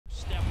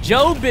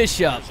Joe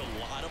Bishop.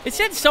 It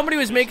said somebody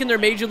was making their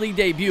major league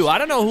debut. I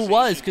don't know who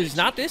was, because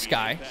not this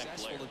guy.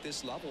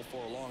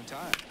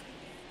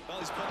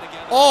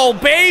 Oh,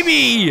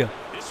 baby!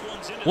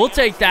 We'll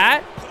take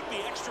that.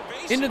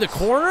 Into the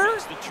corner?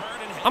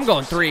 I'm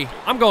going 3.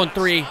 I'm going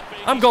 3.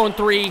 I'm going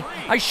 3.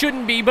 I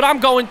shouldn't be, but I'm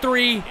going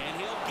 3.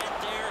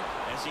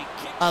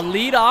 A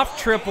leadoff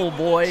triple,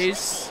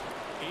 boys.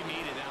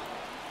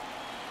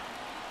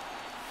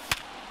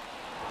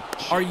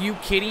 Are you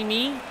kidding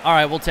me? All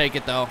right, we'll take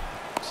it, though.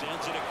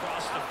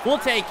 We'll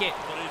take it.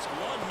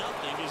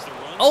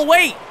 Oh,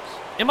 wait.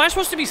 Am I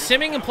supposed to be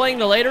simming and playing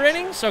the later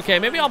innings? Okay,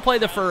 maybe I'll play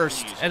the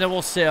first, and then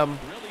we'll sim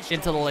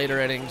into the later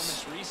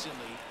innings.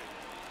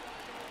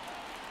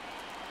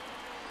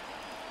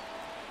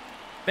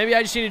 Maybe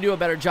I just need to do a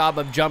better job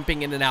of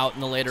jumping in and out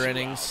in the later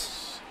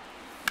innings.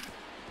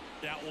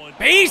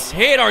 Base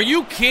hit. Are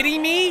you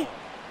kidding me?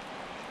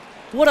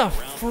 What a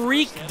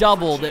freak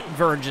double that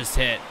Vern just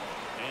hit.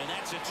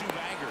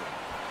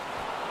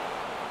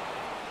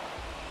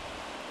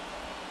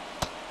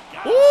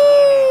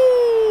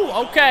 Woo!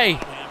 Okay.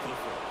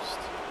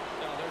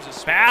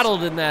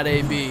 Battled in that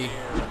AB.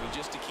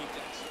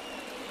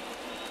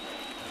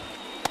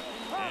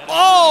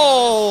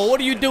 Oh, what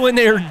are you doing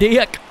there,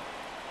 Dick?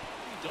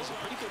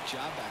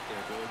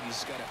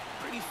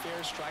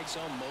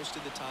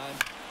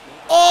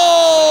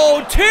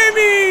 Oh,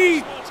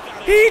 Timmy!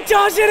 He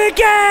does it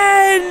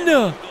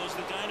again!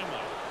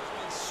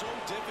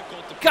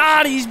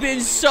 God, he's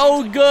been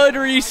so good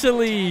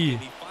recently.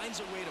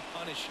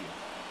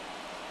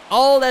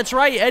 Oh, that's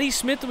right. Eddie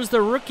Smith was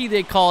the rookie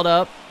they called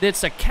up.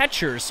 That's a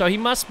catcher, so he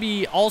must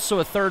be also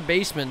a third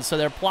baseman, so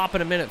they're plopping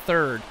him in at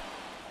third.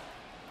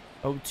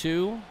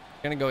 0-2.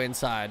 Gonna go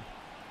inside.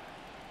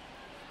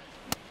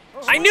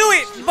 I knew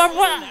it! But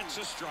what?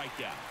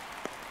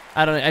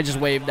 I don't know. I just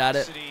waved at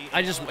it.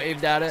 I just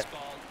waved at it.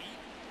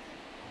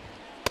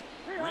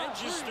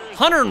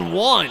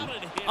 101.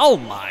 Oh,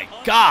 my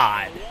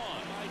God.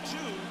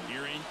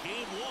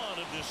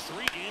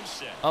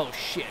 Oh,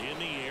 shit.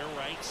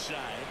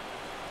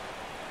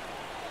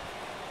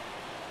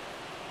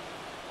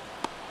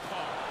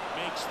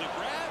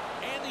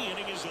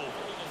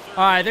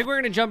 All right, I think we're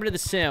going to jump into the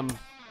sim.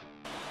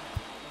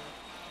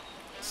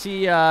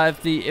 See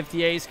if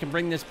the A's can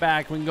bring this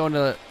back. We can go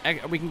into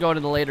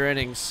the later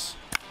innings.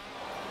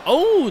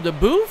 Oh, the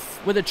Booth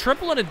with a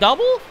triple and a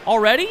double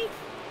already?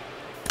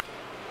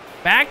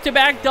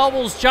 Back-to-back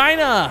doubles.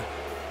 China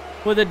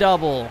with a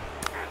double.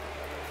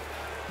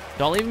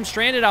 Don't leave him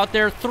stranded out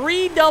there.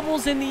 3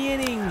 doubles in the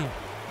inning.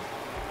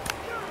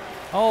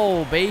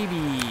 Oh,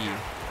 baby.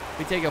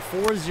 We take a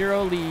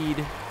 4-0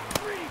 lead.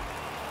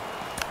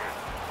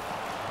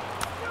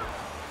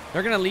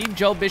 They're going to leave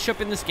Joe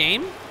Bishop in this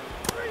game?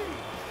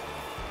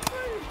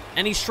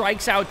 And he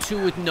strikes out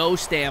 2 with no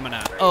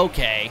stamina.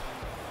 Okay.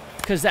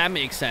 Because that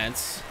makes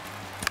sense.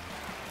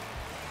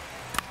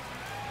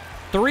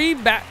 3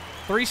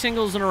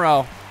 singles in a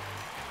row.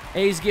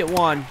 A's get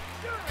 1.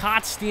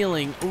 Caught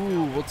stealing.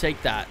 Ooh, we'll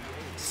take that.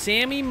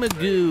 Sammy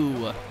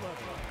Magoo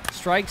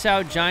strikes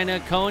out Gina.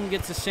 Cohen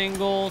gets a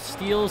single.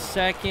 Steals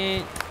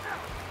second.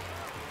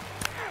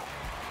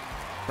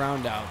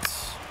 Ground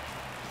outs.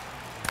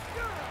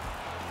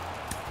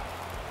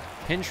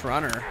 Pinch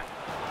runner.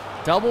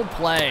 Double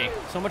play.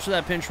 So much of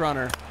that pinch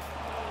runner.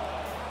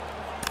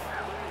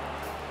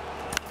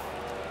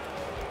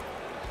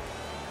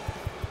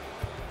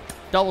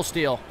 Double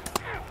steal.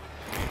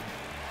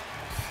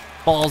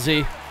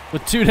 Ballsy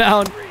with 2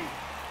 down.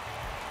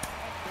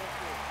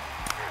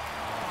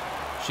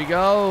 She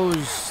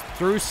goes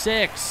through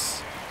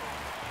 6.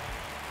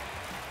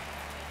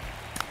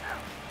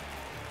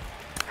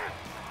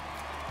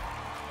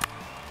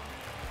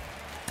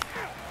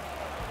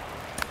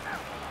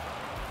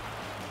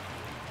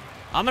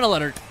 I'm gonna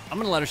let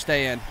her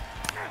stay in.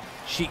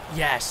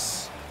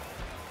 Yes.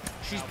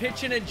 She's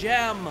pitching a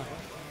gem. All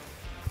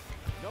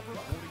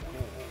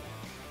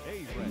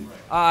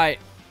right.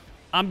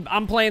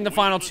 I'm playing the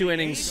final 2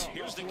 innings.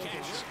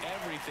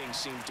 Everything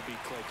seems to be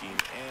clicking.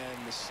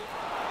 And the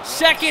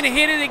second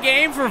hit of the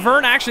game for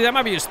Vern. Actually, that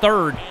might be his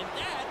 3rd.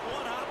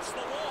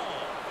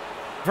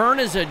 Vern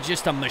is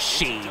just a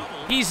machine.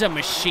 He's a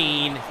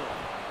machine.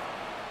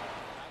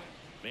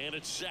 Man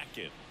at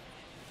second.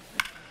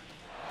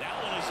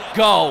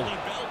 Go.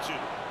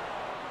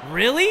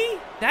 Really?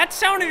 That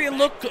sounded it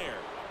looked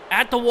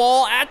at the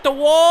wall,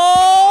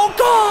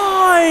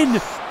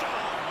 gone!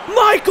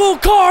 Michael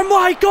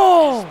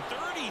Carmichael!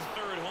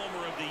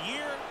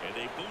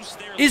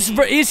 Is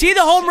he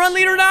the home run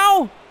leader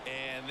now?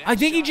 I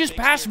think he just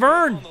passed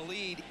Vern.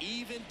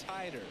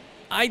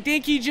 I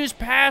think he just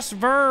passed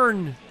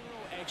Vern.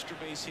 Extra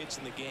base hits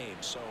in the game,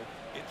 so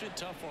it's been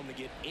tough for him to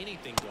get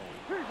anything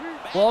going.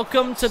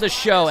 Welcome to the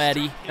show,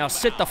 Eddie. Now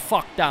sit the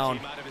fuck down.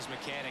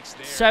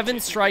 7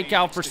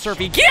 strikeout for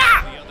Surfy.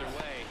 Yeah!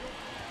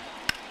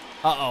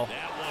 Uh-oh.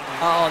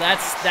 Uh-oh,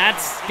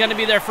 that's going to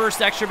be their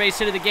first extra base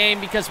hit of the game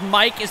because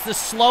Mike is the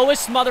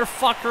slowest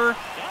motherfucker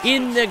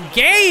in the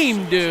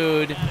game,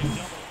 dude.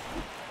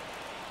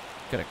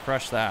 Could have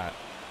crushed that.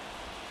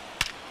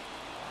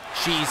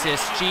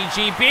 Jesus,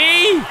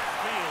 GGB.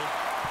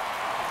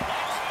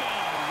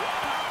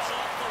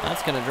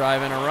 That's going to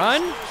drive in a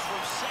run.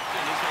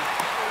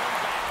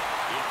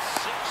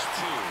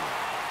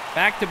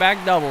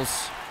 Back-to-back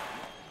doubles.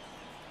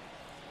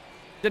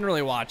 Didn't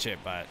really watch it,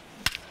 but...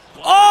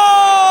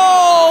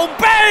 Oh,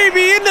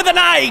 baby, into the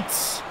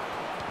night!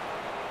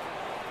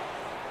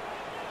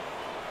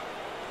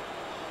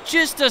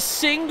 Just a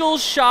single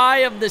shy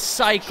of the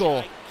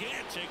cycle.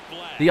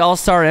 The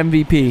All-Star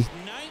MVP,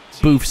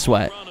 Boof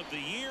Sweat.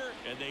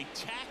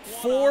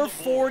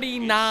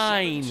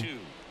 449.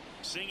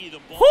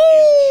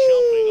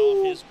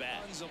 Woo!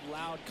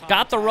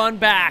 Got the run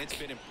back.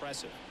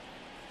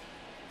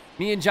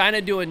 Me and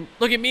Gina doing...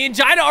 Look at me and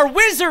Gina are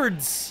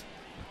wizards.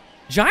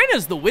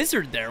 Gina's the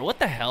wizard there. What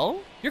the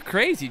hell? You're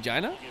crazy,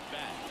 Gina.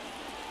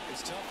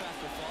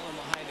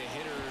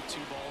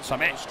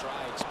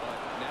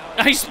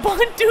 Nice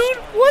bunt, dude.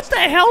 What the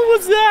hell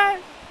was that?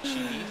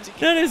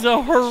 That is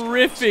a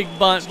horrific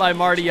bunt by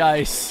Marty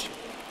Ice.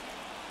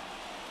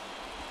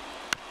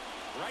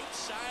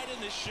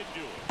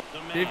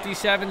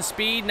 57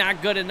 speed,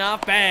 not good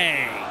enough.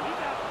 Bang.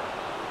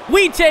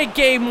 We take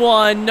game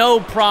one, no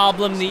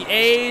problem. The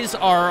A's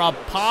are a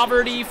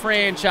poverty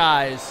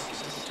franchise.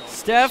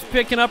 Steph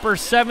picking up her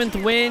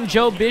 7th win.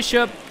 Joe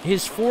Bishop,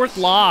 his 4th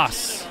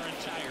loss.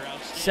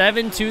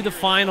 7-2 the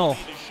final.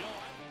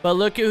 But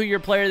look at who your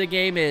player of the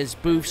game is,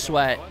 Boof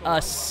Sweat.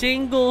 A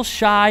single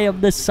shy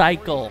of the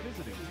cycle.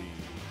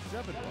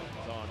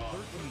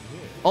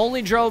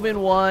 Only drove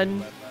in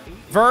 1.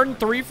 Vern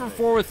 3 for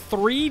 4 with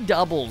 3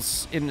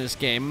 doubles in this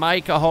game.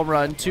 Mike a home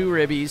run, 2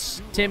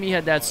 ribbies. Timmy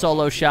had that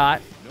solo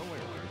shot.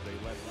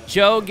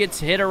 Joe gets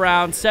hit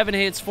around, 7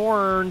 hits, 4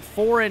 earned,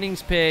 4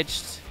 innings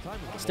pitched.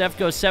 Steph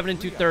goes 7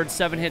 2/3,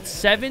 7 hits,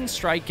 7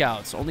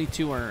 strikeouts, only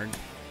 2 earned.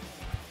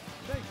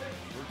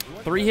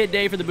 3-hit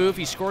day for the Boof.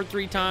 He scored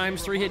 3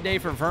 times. 3-hit day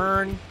for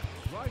Vern.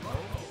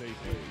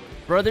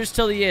 Brothers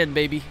till the end,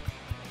 baby.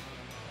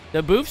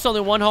 The Boof's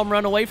only 1 home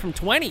run away from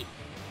 20.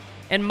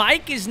 And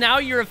Mike is now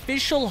your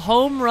official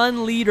home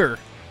run leader.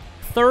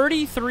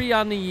 33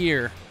 on the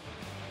year.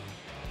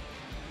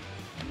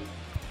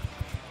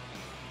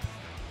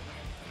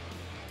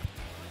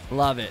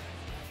 Love it.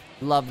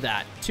 Love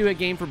that. 2-hit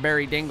game for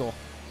Barry Dingle.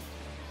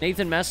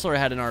 Nathan Messler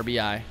had an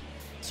RBI.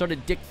 So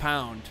did Dick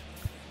Pound.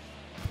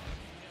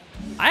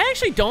 I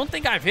actually don't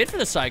think I've hit for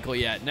the cycle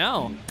yet.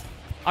 No.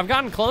 I've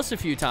gotten close a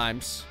few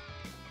times.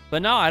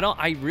 But no,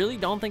 I really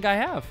don't think I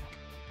have.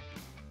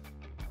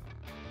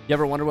 You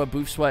ever wonder what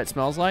Boof Sweat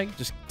smells like?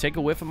 Just take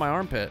a whiff of my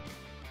armpit.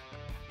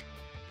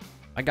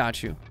 I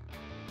got you.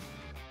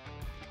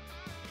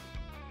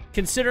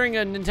 Considering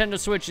a Nintendo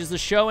Switch, is the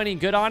show any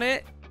good on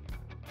it?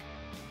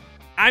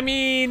 I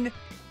mean,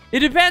 it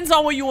depends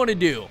on what you want to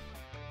do.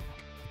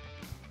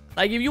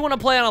 Like, if you want to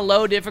play on a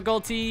low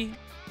difficulty,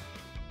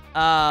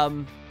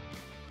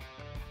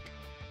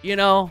 you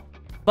know,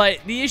 but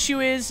the issue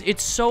is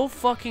it's so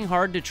fucking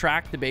hard to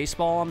track the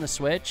baseball on the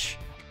Switch.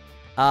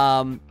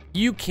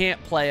 You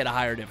can't play at a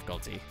higher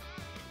difficulty.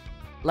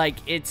 Like,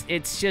 it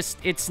just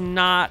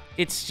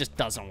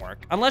doesn't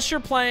work. Unless you're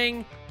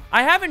playing,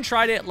 I haven't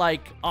tried it,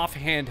 like, off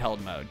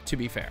handheld mode, to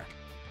be fair.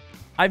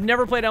 I've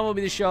never played MLB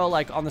the Show,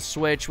 like, on the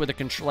Switch with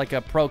like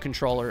a pro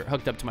controller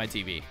hooked up to my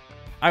TV.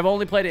 I've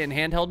only played it in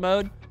handheld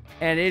mode,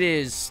 and it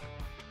is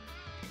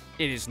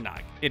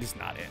not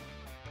it.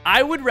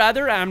 I would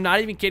rather, I'm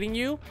not even kidding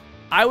you,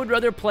 I would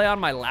rather play on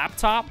my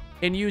laptop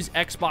and use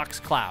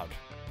Xbox Cloud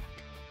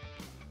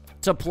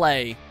to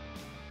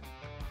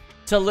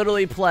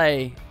literally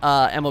play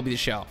MLB the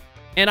Show.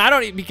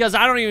 And because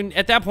I don't even,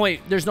 at that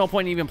point, there's no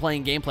point in even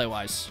playing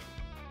gameplay-wise.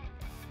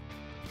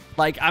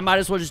 Like, I might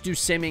as well just do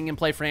simming and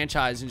play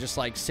franchise and just,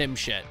 like, sim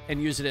shit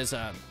and use it as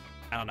a,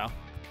 I don't know,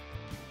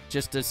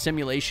 just a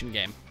simulation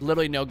game.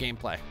 Literally no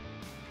gameplay.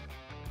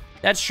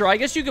 That's true. I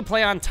guess you could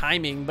play on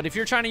timing, but if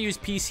you're trying to use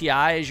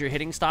PCI as your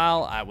hitting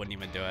style, I wouldn't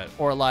even do it.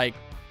 Or, like,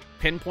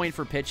 pinpoint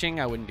for pitching,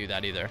 I wouldn't do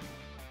that either.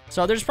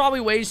 So there's probably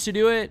ways to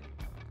do it,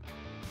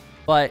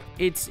 but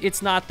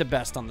it's not the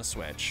best on the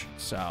Switch.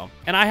 So,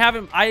 and I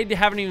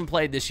haven't even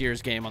played this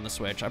year's game on the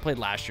Switch. I played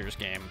last year's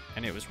game,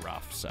 and it was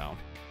rough, so...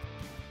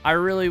 I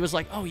really was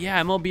like, oh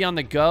yeah, MLB on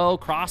the go,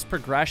 cross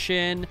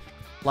progression,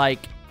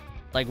 like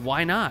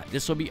why not?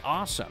 This will be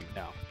awesome.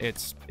 No,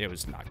 it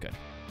was not good.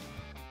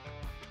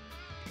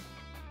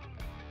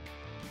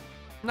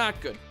 Not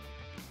good.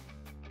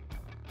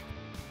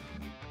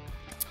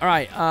 All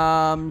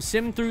right,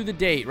 sim through the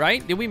date,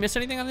 right? Did we miss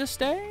anything on this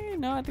day?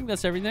 No, I think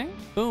that's everything.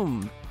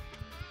 Boom.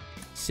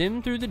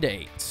 Sim through the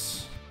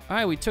dates. All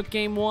right, we took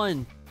game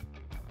 1.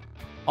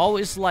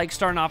 Always like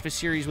starting off a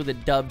series with a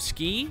dub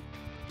ski.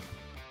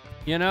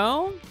 You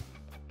know,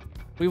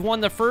 we've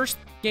won the first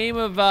game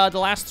of the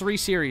last 3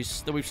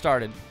 series that we've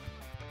started.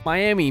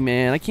 Miami,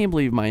 man. I can't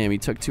believe Miami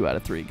took 2 out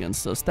of 3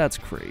 against us. That's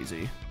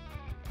crazy.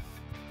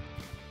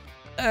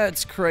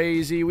 That's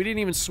crazy. We didn't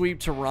even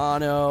sweep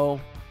Toronto.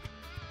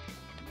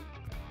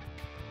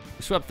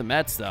 We swept the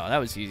Mets, though. That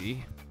was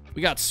easy.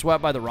 We got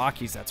swept by the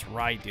Rockies. That's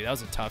right, dude. That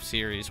was a tough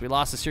series. We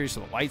lost the series to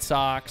the White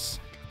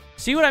Sox.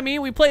 See what I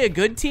mean? We play a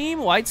good team.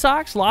 White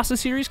Sox lost the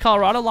series.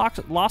 Colorado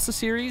lost the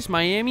series.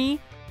 Miami,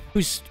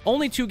 who's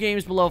only 2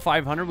 games below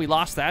 500. We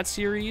lost that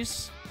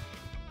series.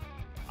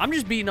 I'm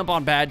just beating up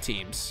on bad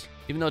teams,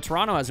 even though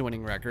Toronto has a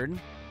winning record.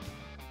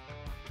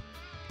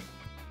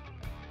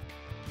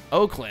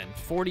 Oakland,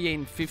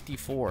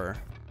 48-54.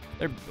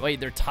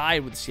 They're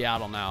tied with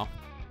Seattle now.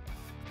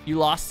 You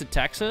lost to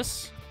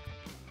Texas?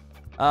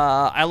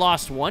 I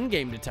lost 1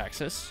 game to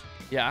Texas.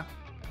 Yeah.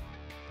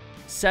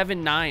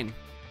 7-9.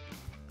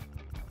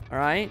 All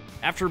right.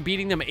 After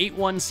beating them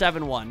 8-1,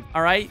 7-1.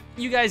 All right.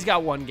 You guys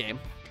got 1 game.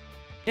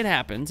 It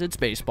happens. It's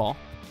baseball.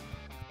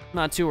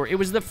 Not too worried. It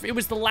was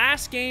the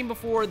last game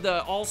before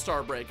the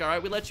All-Star break. All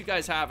right. We let you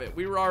guys have it.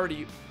 We were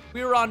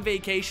on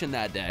vacation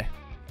that day.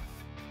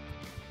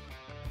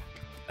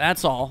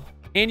 That's all.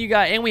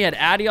 And we had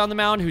Addy on the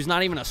mound, who's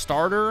not even a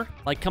starter.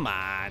 Like, come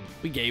on.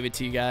 We gave it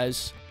to you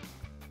guys.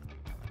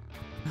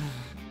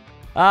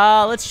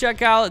 Let's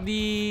check out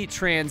the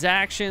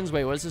transactions.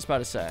 Wait, what is this about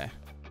to say?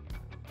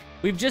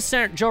 We've just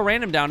sent Joe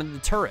Random down to the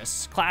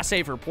tourists. Class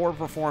A for poor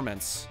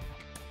performance.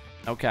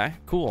 Okay,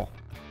 cool.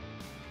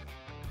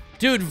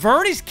 Dude,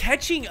 Vern is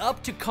catching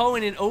up to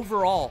Cohen in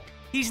overall.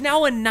 He's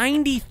now a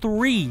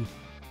 93.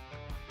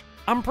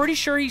 I'm pretty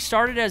sure he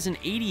started as an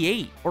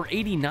 88 or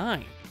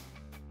 89.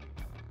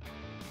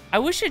 I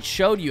wish it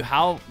showed you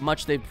how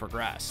much they've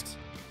progressed.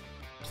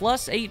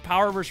 +8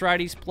 power versus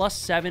righties,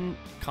 +7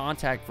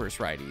 contact versus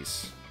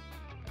righties.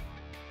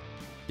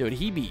 Dude,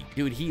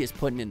 he is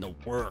putting in the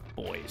work,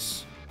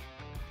 boys.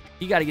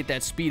 You got to get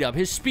that speed up.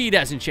 His speed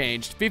hasn't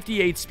changed.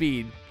 58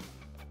 speed.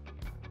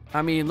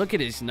 I mean, look at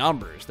his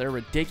numbers. They're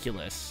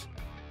ridiculous.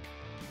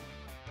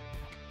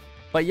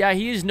 But yeah,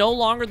 he is no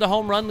longer the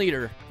home run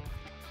leader.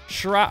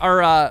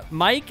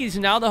 Mike is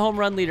now the home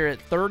run leader at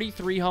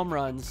 33 home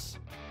runs.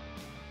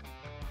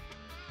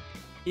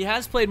 He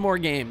has played more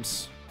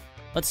games.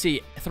 Let's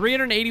see.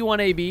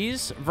 381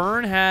 ABs.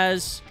 Vern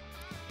has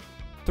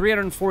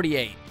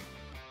 348.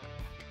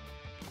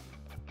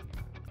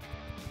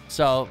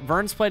 So,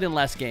 Vern's played in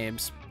less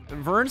games.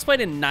 Vern's played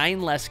in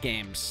 9 less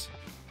games.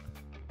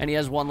 And he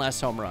has 1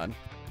 less home run.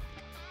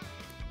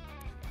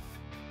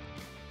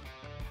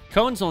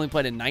 Cohen's only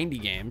played in 90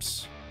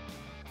 games.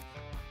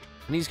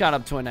 And he's got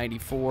up to a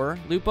 94.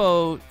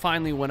 Lupo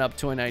finally went up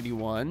to a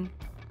 91.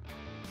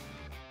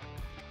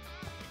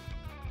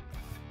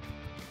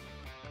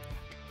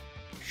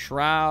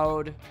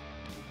 Shroud.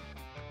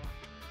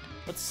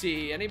 Let's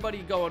see. Anybody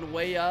going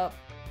way up?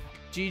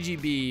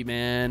 GGB,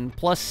 man.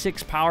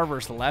 +6 power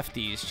versus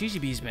lefties.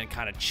 GGB's been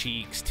kind of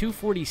cheeks.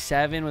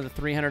 247 with a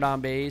 300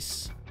 on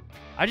base.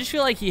 I just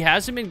feel like he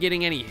hasn't been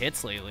getting any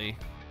hits lately.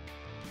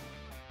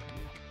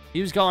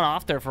 He was going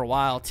off there for a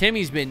while.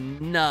 Timmy's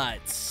been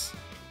nuts.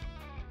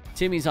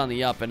 Timmy's on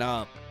the up and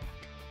up.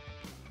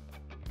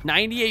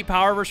 98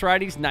 power versus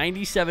righties.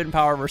 97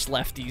 power versus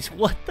lefties.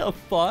 What the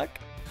fuck?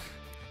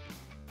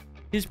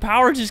 His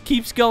power just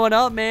keeps going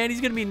up, man.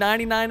 He's going to be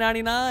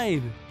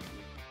 99-99.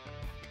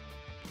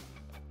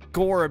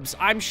 Gorbs.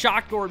 I'm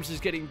shocked Gorbs is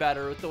getting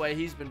better with the way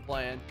he's been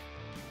playing.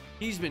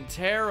 He's been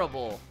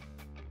terrible.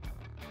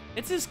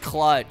 It's his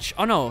clutch.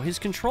 Oh, no. His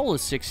control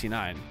is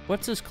 69.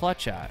 What's his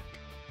clutch at?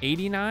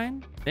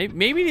 89?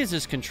 Maybe it is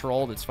his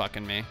control that's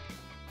fucking me.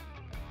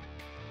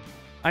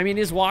 I mean,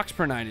 his walks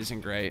per 9 isn't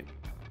great.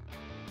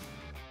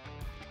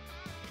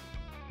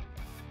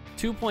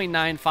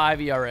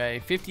 2.95 ERA,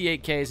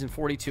 58 Ks in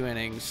 42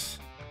 innings.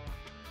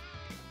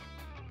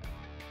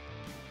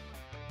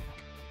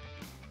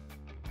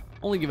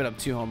 Only giving up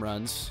 2 home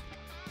runs.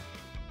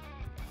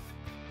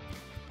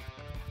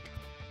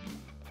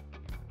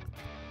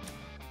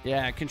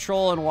 Yeah,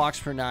 control and walks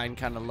per 9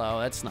 kind of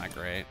low. That's not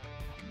great.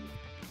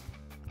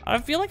 I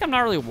feel like I'm not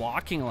really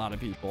walking a lot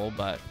of people,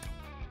 but...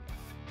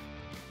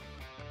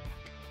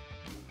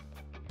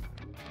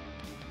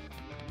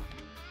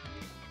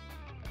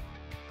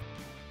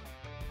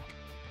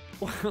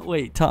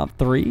 Wait, top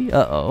 3?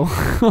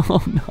 Uh-oh.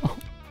 Oh, no.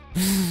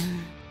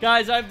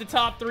 Guys, I have the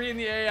top 3 in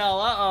the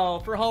AL. Uh-oh.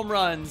 For home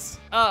runs.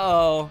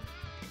 Uh-oh.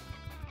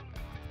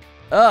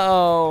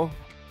 Uh-oh.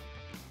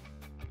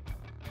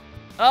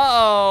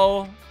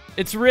 Uh-oh.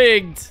 It's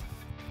rigged.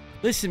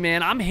 Listen,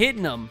 man, I'm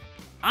hitting them.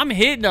 I'm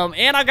hitting them.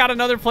 And I got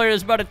another player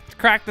that's about to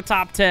crack the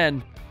top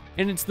 10.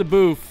 And it's the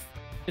Boof.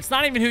 It's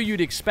not even who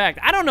you'd expect.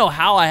 I don't know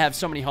how I have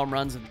so many home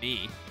runs in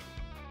me.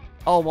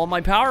 Oh, well,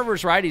 my power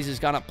versus righties has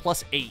gone up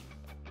 +8.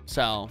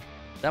 So,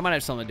 that might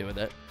have something to do with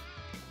it.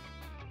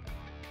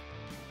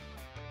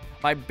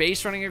 My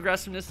base running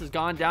aggressiveness has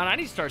gone down. I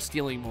need to start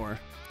stealing more.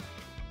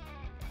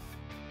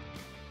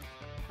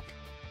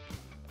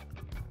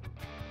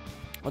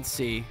 Let's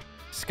see.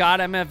 Scott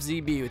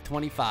MFZB with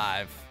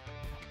 25.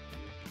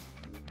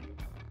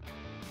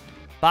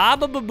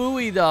 Baba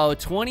Babooey, though,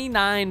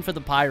 29 for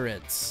the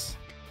Pirates.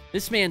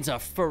 This man's a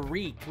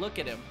freak. Look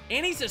at him.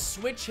 And he's a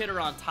switch hitter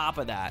on top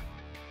of that.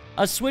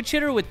 A switch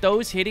hitter with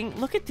those hitting.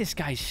 Look at this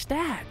guy's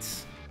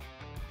stats.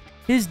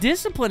 His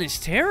discipline is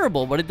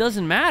terrible, but it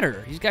doesn't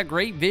matter. He's got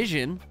great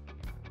vision.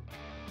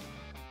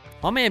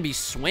 My man be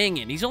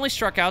swinging. He's only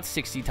struck out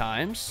 60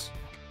 times.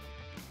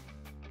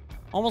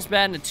 Almost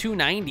batting a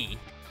 290.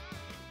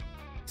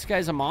 This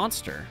guy's a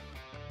monster.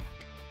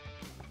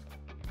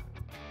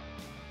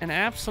 An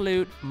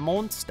absolute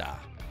monster.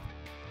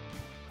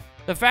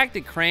 The fact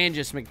that Cran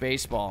just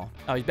McBaseball.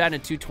 Oh, he's batting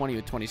a 220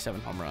 with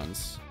 27 home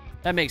runs.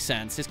 That makes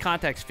sense. His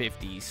contact's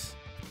 50s.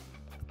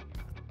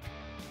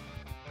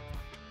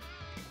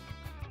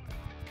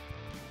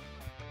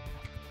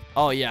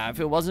 Oh, yeah. If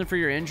it wasn't for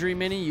your injury,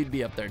 Mini, you'd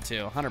be up there,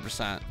 too.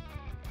 100%.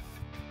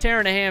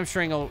 Tearing a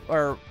hamstring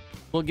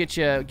will get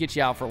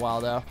you out for a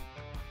while, though.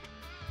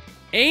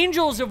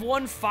 Angels have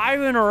won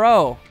 5 in a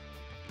row,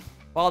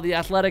 while the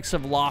Athletics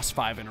have lost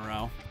 5 in a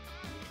row.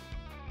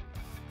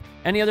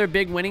 Any other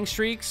big winning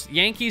streaks?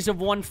 Yankees have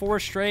won 4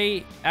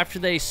 straight after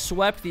they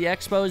swept the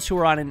Expos, who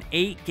are on an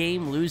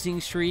 8-game losing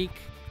streak.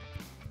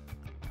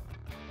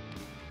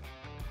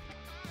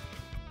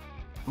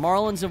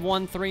 Marlins have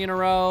won 3 in a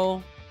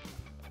row.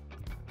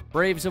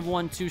 Braves have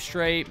won 2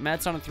 straight.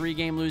 Mets on a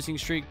 3-game losing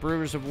streak.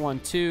 Brewers have won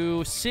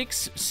 2.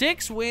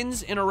 Six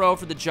wins in a row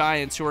for the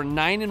Giants, who are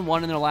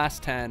 9-1 in their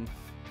last 10.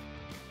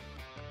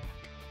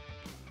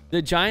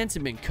 The Giants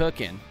have been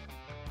cooking.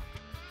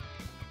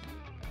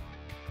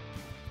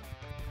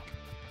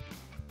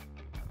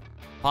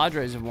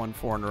 Padres have won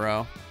 4 in a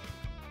row.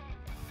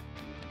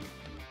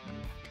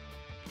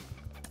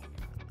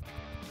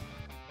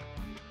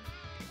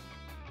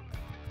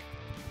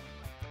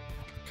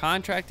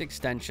 Contract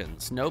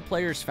extensions. No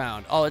players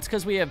found. Oh, it's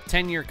because we have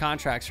 10-year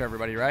contracts for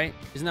everybody, right?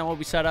 Isn't that what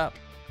we set up?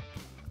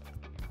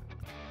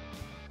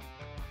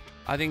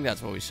 I think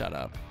that's what we set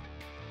up.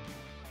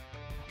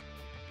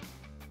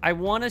 I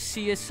want to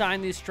see us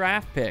sign this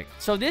draft pick.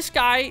 So this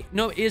guy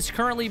is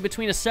currently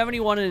between a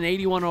 71 and an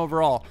 81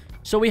 overall.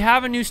 So we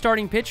have a new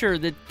starting pitcher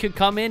that could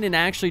come in and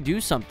actually do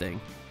something.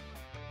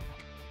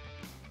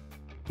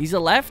 He's a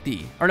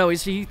lefty. Or no,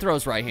 he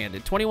throws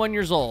right-handed. 21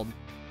 years old.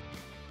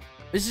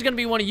 This is going to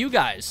be one of you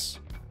guys.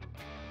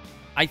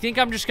 I think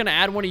I'm just going to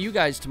add one of you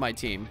guys to my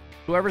team.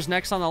 Whoever's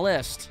next on the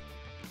list.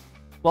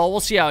 Well, we'll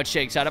see how it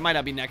shakes out. It might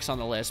not be next on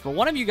the list. But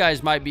one of you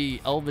guys might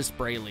be Elvis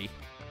Braley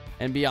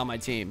and be on my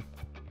team,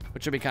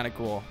 which would be kind of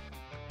cool.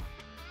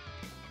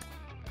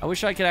 I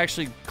wish I could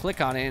actually click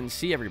on it and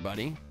see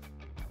everybody.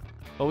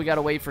 But we got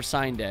to wait for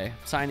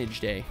signage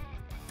day.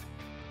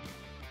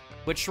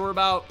 Which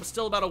we're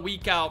still about a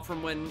week out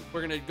from when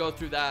we're going to go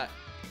through that.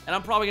 And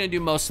I'm probably going to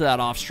do most of that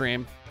off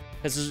stream.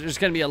 Because there's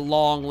going to be a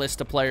long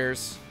list of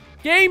players.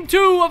 Game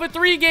 2 of a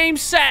 3-game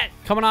set.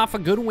 Coming off a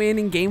good win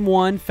in Game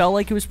 1. Felt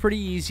like it was pretty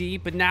easy.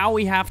 But now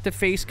we have to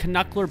face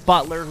Knuckler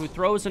Butler, who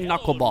throws a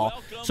knuckleball.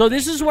 So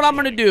this is what I'm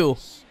going to do.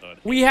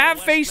 We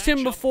have faced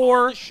him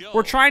before.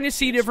 We're trying to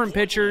see different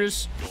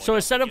pitchers. So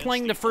instead of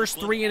playing the first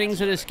 3 innings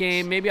of this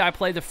game, maybe I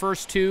play the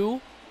first 2,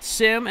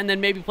 sim, and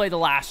then maybe play the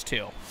last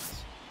 2.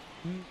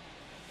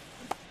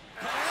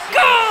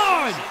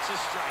 God!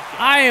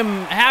 I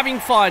am having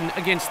fun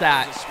against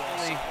that.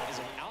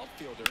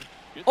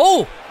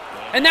 Oh!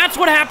 And that's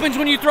what happens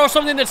when you throw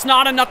something that's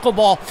not a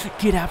knuckleball.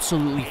 Get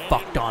absolutely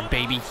fucked on,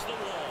 baby.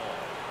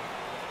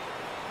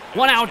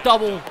 1 out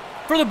double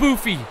for the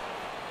Boofy.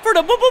 For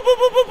the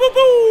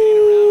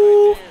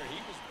boo-boo-boo-boo-boo-boo-boo.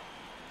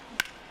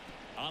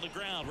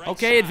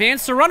 Okay,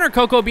 advance the runner,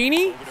 Coco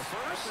Beanie.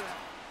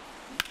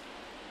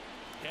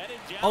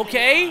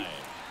 Okay.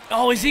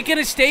 Oh, is he going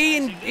to stay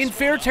in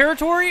fair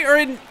territory or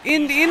in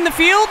the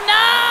field?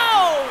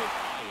 No!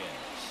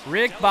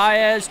 Rick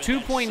Baez,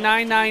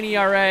 2.99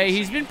 ERA.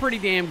 He's been pretty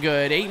damn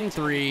good.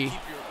 8-3.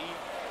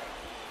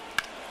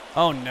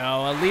 Oh,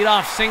 no. A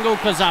leadoff single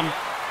because I'm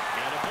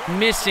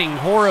missing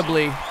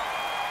horribly.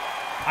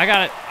 I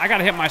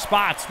gotta hit my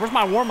spots. Where's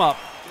my warm-up?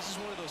 This is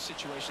one of those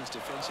situations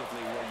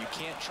defensively where you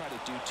can't try to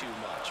do too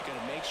much. You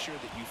gotta make sure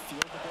that you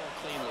field the ball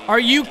cleanly. Are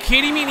you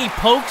kidding me? And he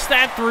pokes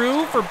that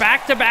through for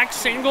back-to-back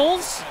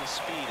singles?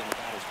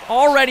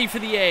 All ready for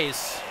the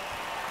A's.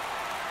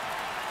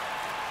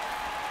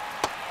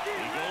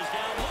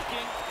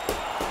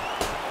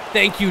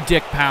 Thank you,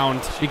 Dick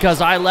Pound, because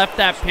I left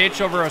that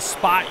pitch over a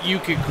spot you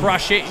could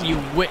crush it, and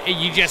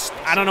you just,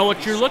 I don't know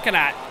what you're looking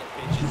at.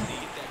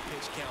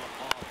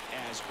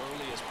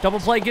 Double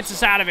play gets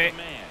us out of it.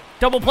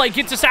 Double play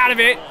gets us out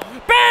of it.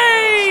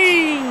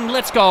 Bang!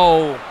 Let's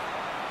go.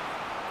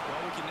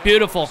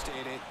 Beautiful.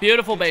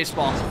 Beautiful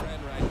baseball.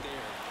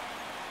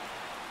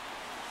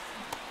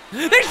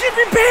 They should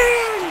be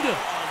banned!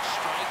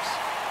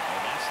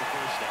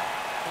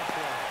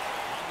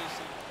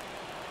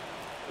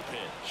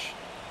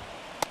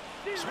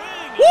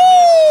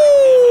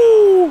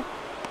 Woo!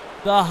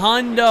 The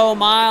hundo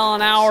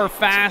mile-an-hour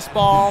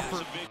fastball.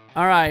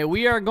 All right,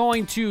 we are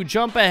going to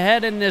jump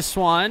ahead in this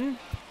one.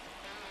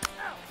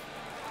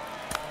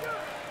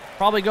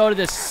 Probably go to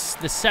the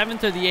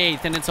 7th or the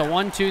 8th, and it's a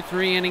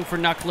 1-2-3 inning for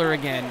Knuckler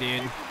again,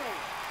 dude.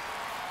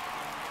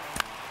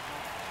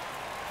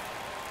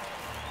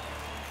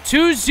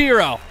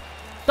 2-0.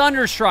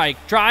 Thunderstrike,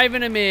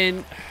 driving him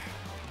in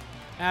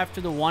after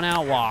the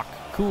 1-out walk.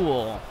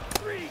 Cool.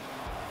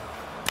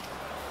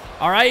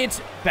 All right,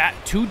 it's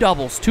 2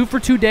 doubles. 2 for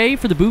 2 day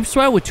for the Boof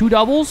Sweat with 2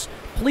 doubles.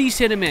 Please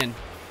hit him in.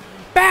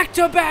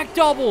 Back-to-back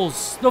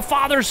doubles. The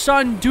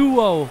father-son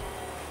duo.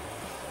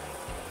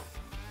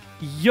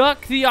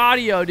 Yuck the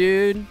audio,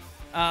 dude.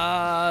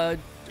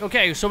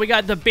 Okay, so we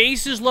got the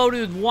bases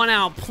loaded with 1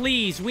 out.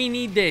 Please, we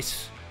need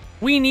this.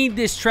 We need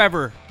this,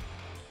 Trevor.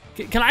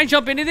 Can I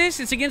jump into this?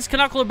 It's against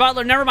Knuckler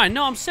Butler. Never mind.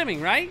 No, I'm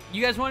simming, right?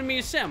 You guys wanted me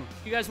to sim.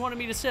 You guys wanted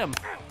me to sim.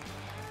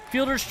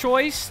 Fielder's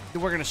choice.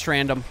 We're going to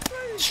strand him.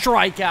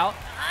 Strikeout.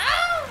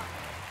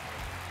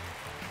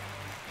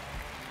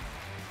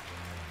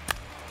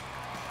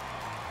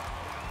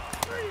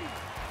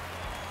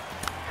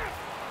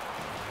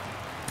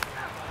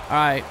 All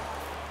right.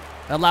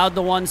 Allowed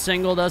the 1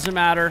 single. Doesn't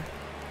matter.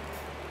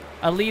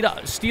 A lead,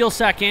 steal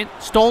second.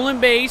 Stolen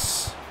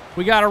base.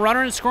 We got a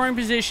runner in scoring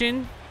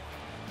position.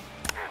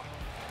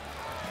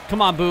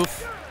 Come on,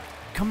 Boof.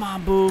 Come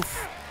on,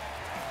 Boof.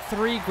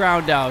 3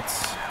 ground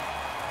outs.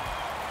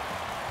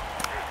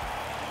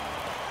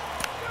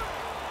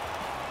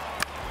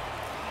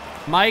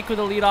 Mike with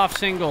a leadoff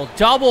single.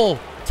 Double.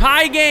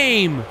 Tie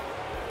game.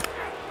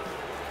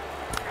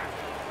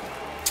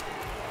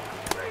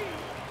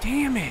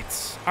 Damn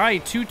it. All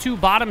right,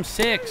 2-2 bottom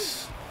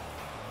 6.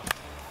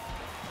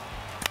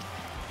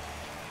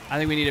 I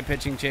think we need a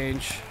pitching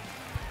change.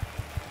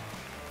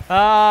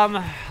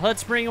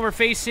 Let's bring him. We're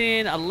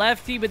facing a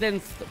lefty, but then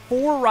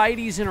 4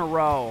 righties in a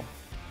row.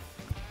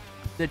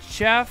 The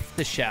chef.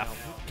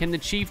 Can the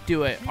Chief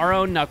do it? Our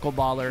own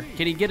knuckleballer.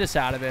 Can he get us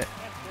out of it?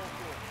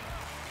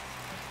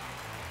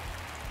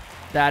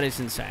 That is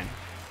insane.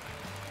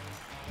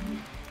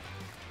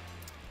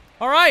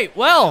 All right,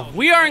 well,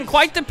 we are in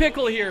quite the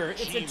pickle here.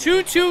 It's a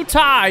 2-2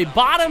 tie.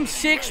 Bottom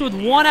 6 with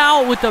 1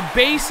 out with the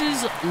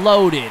bases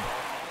loaded.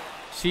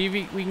 See if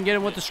we can get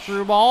him with the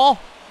screwball.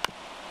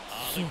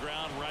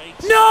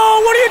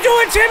 No, what are you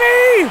doing,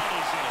 Timmy?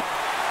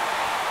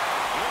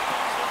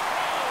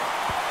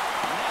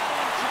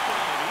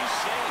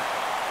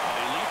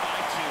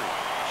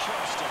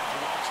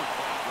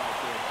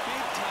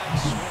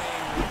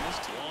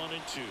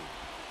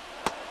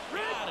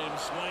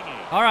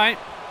 All right.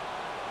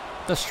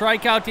 The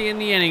strikeout to end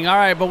the inning. All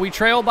right, but we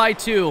trail by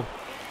 2.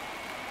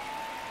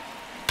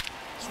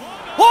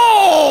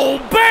 Oh,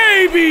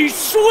 baby,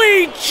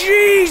 sweet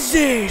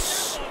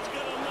Jesus.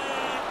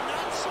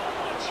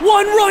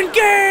 1-run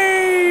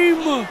game.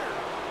 Woo!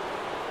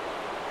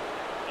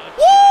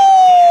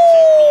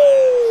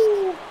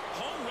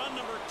 Home run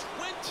number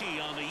 20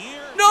 on the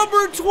year.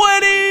 Number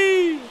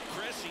 20.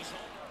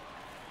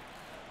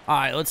 All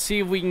right, let's see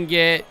if we can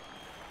get...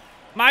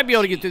 Might be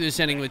able to get through this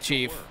inning with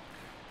Chief.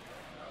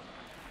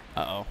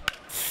 Uh-oh.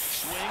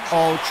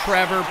 Oh,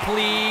 Trevor,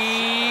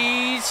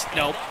 please.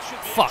 Nope.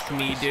 Fuck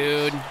me,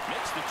 dude.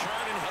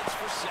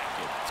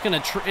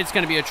 It's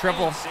gonna be a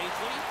triple.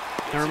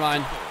 Never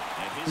mind.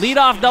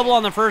 Leadoff double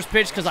on the first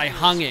pitch because I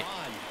hung it.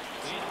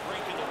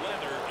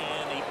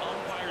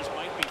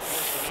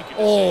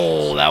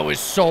 Oh, that was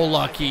so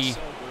lucky.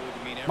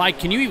 Mike,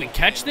 can you even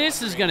catch this?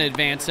 This is gonna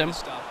advance him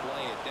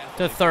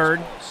to third.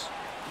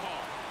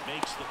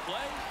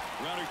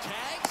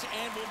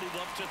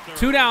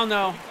 2 down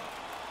though.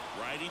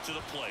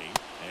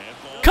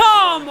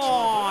 Come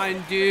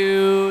on,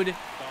 dude.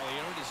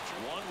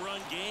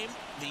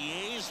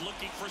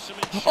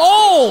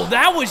 Oh,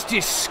 that was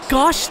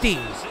disgusting.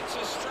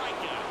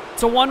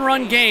 It's a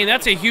 1-run game.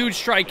 That's a huge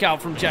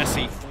strikeout from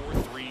Jesse.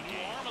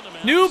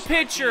 New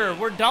pitcher.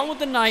 We're done with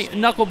the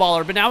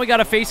knuckleballer, but now we got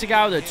to face a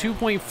guy with a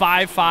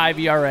 2.55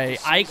 ERA,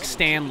 Ike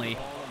Stanley,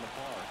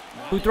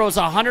 who throws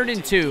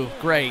 102.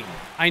 Great.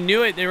 I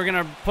knew it. They were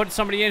going to put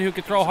somebody in who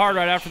could throw hard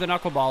right after the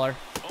knuckleballer.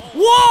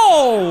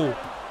 Whoa!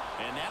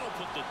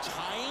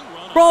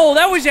 Bro,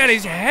 that was at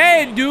his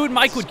head, dude.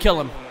 Mike would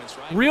kill him.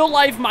 Real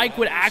life Mike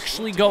would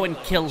actually go and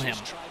kill him.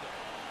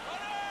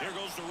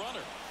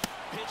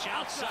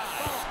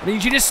 I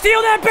need you to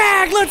steal that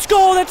bag. Let's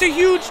go. That's a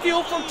huge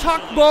steal from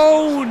Tuck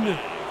Bone.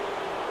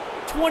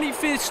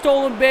 25th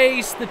stolen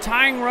base. The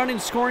tying run in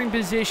scoring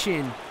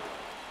position.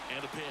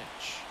 And a pitch.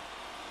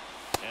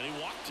 And he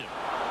walked him.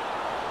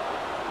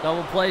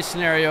 Double play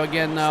scenario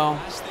again, though.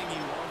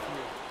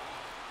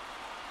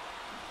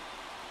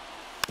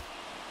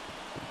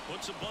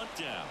 Puts a bunt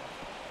down.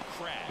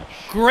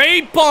 Crash.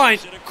 Great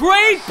bunt.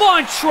 Great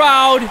bunt,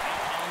 Shroud.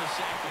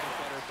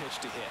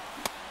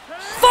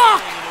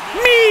 Fuck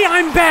me,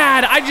 I'm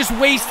bad. I just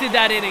wasted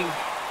that inning.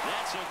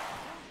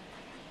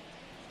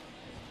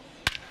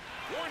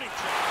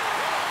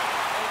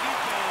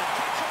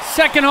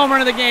 Second home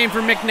run of the game for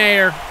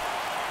McNair.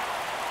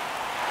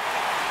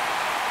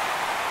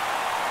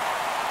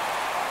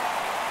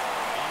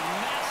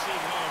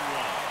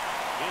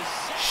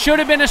 Should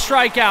have been a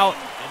strikeout.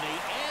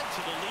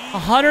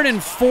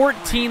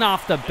 114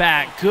 off the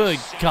bat. Good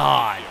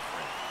God.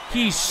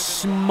 He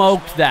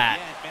smoked that.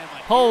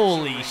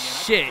 Holy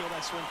shit.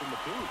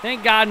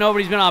 Thank God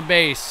nobody's been on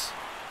base.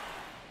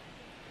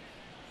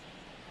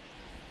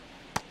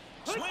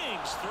 Swings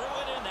through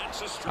it, and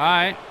that's a strike. All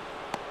right.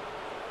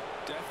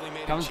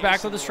 Comes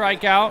back with a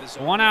strikeout.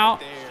 1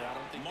 out.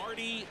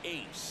 Marty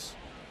Ace.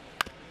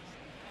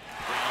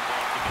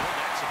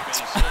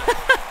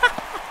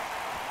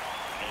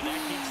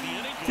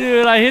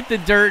 Dude, I hit the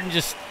dirt and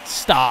just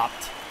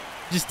stopped.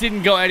 Just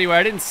didn't go anywhere.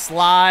 I didn't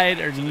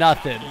slide or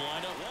nothing.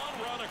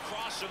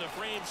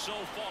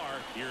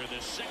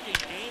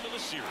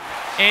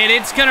 And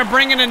it's going to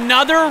bring in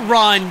another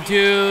run,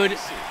 dude.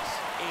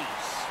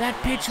 That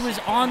pitch was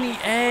on the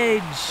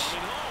edge.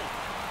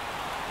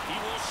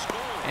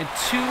 And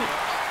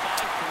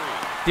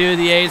dude,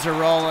 the A's are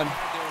rolling.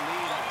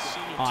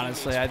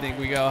 Honestly, I think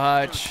we go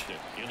Hutch.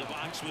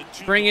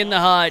 Bring in the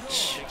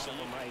Hutch.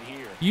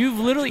 You've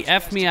literally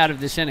effed me out of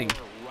this inning.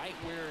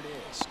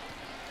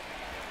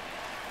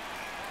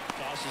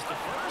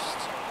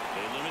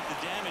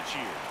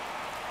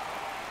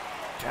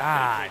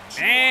 God,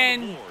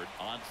 man.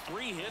 On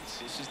 3 hits,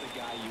 this is the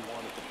guy you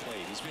want at the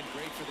plate. He's been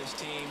great for this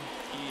team.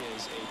 He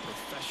is a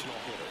professional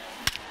hitter.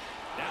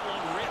 That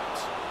one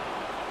ripped.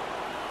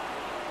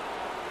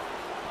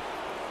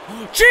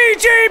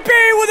 GGB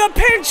with a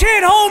pinch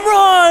hit home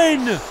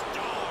run.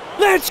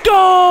 Let's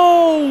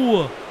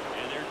go.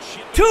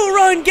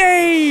 2-run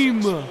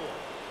game.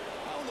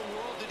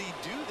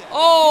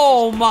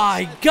 Oh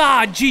my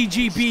God,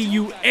 GGB,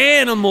 you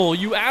animal,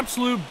 you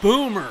absolute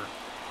boomer.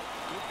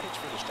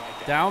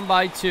 Down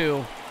by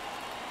 2.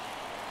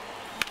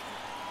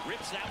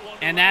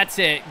 And that's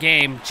it,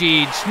 game.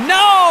 Jeej.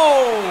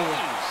 No!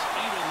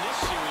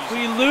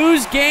 We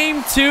lose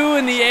game 2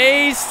 and the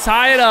A's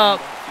tie it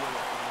up.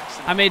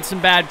 I made some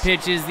bad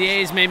pitches. The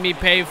A's made me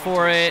pay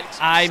for it.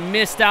 I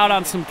missed out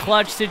on some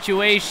clutch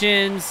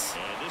situations.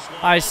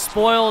 I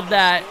spoiled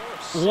that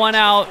 1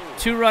 out,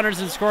 2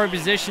 runners in scoring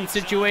position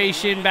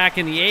situation back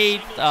in the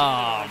 8th.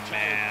 Oh,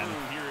 man.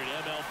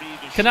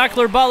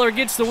 Knuckler Butler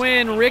gets the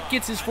win. Rick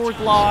gets his 4th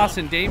loss,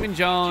 and Damon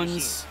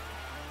Jones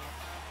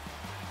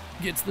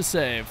gets the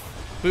save.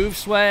 Boof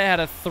Sweat had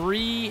a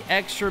 3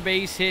 extra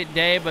base hit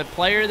day, but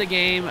player of the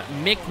game,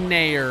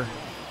 McNair.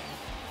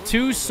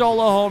 2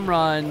 solo home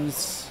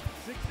runs.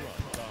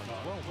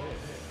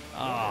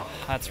 Oh,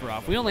 that's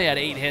rough. We only had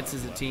 8 hits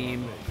as a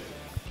team.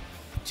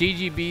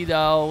 GGB,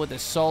 though, with a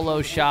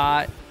solo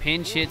shot.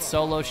 Pinch hit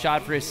solo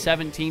shot for his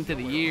 17th of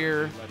the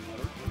year.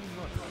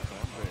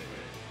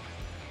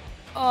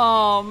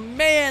 Oh,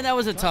 man, that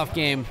was a tough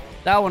game.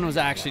 That one was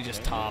actually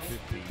just tough.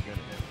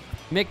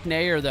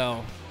 McNair,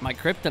 though, my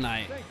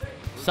kryptonite.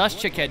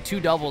 Suschik had 2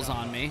 doubles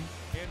on me.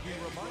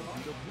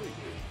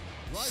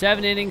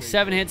 7 innings,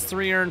 7 hits,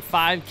 3 earned,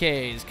 5 Ks.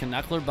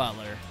 Knuckler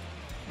Butler.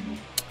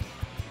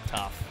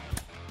 Tough.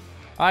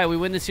 All right, we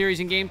win the series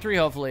in game 3,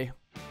 hopefully.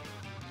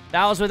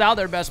 That was without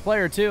their best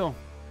player, too.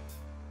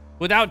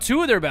 Without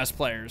 2 of their best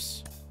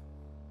players.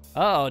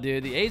 Uh-oh,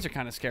 dude. The A's are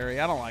kind of scary.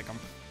 I don't like them.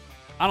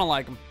 I don't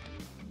like them.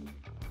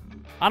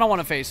 I don't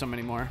want to face them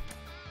anymore.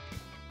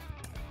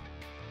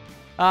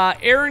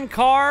 Aaron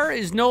Carr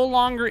is no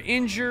longer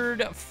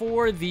injured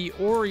for the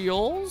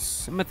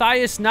Orioles.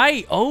 Matthias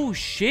Knight. Oh,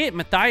 shit.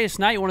 Matthias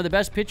Knight, one of the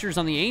best pitchers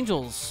on the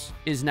Angels,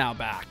 is now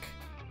back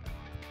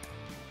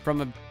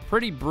from a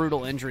pretty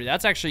brutal injury.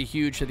 That's actually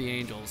huge to the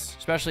Angels,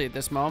 especially at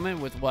this moment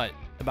with, what,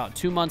 about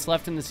 2 months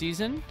left in the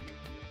season.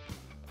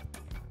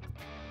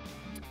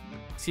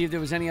 See if there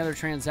was any other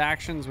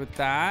transactions with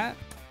that.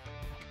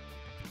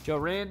 Joe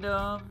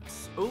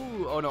Randoms.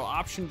 Ooh, oh no,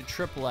 option to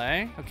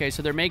AAA. Okay,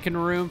 so they're making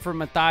room for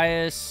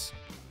Matthias.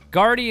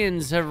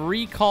 Guardians have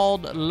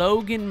recalled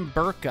Logan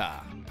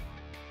Burka.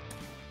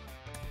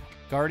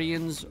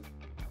 Guardians,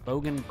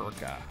 Logan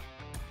Burka.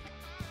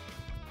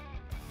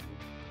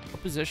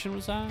 What position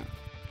was that?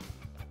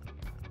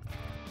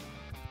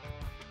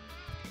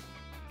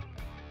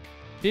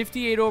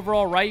 58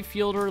 overall right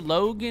fielder,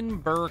 Logan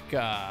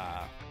Burka.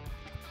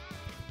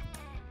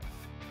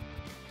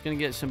 Gonna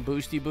get some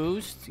boosty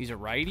boost. He's a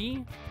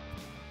righty.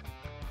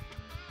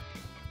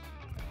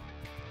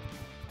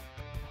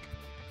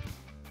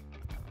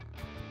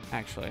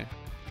 Actually.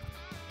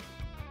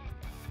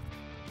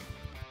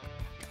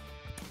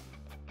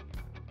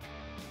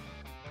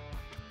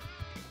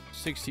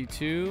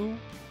 .62.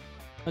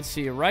 Let's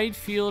see, a right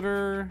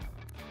fielder.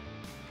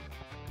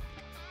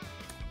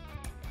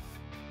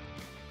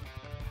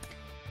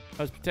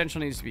 His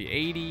potential needs to be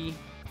 80.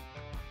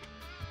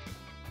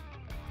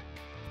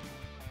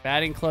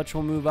 Batting clutch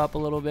will move up a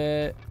little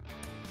bit.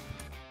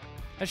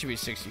 That should be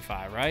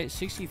 65, right?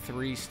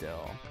 63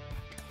 still.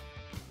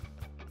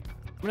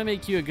 I'm going to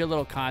make you a good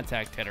little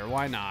contact hitter.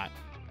 Why not?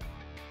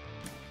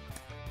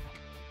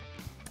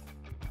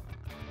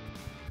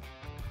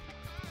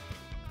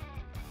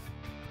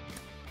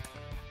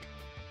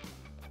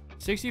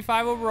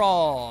 .65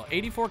 overall.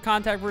 84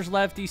 contact versus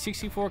lefty.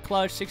 64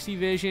 clutch. 60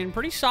 vision.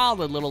 Pretty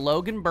solid little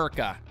Logan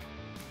Burka.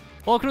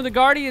 Welcome to the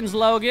Guardians,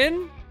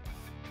 Logan.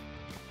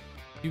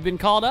 You've been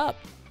called up.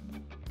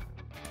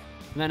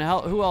 And then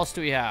who else do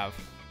we have?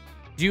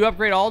 Do you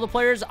upgrade all the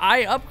players?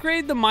 I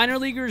upgrade the minor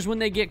leaguers when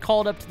they get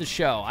called up to the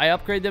show. I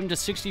upgrade them to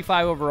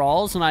 65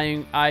 overalls, and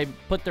I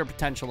put their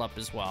potential up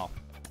as well.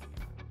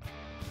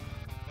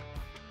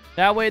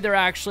 That way they're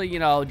actually, you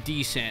know,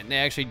 decent. They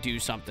actually do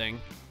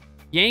something.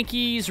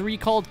 Yankees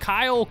recalled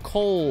Kyle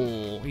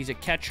Cole. He's a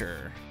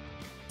catcher.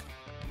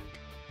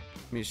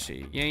 Let me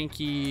see.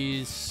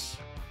 Yankees...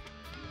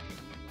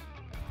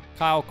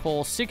 Kyle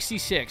Cole,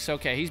 66.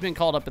 Okay, he's been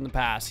called up in the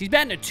past. He's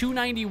batting a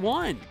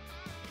 291.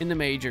 in the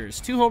majors.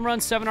 2 home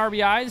runs, 7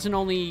 RBIs in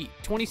only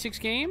 26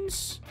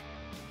 games.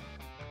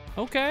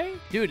 Okay.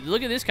 Dude,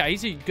 look at this guy.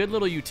 He's a good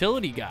little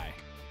utility guy.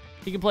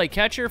 He can play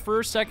catcher,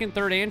 first, second,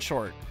 third, and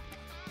short.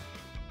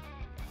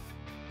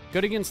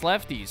 Good against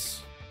lefties.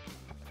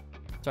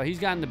 So he's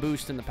gotten the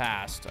boost in the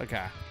past.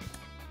 Okay.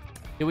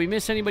 Did we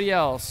miss anybody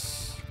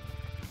else?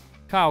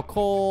 Kyle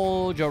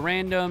Cole, Joe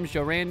Randoms.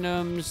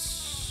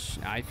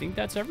 I think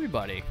that's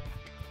everybody.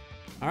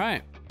 All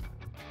right.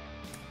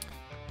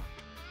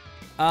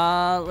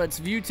 Let's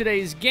view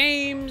today's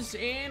games,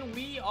 and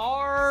we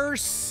are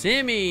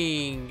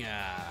simming.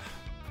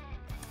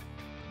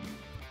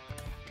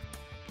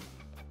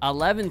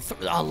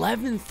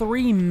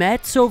 11-3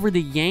 Mets over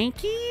the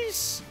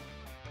Yankees?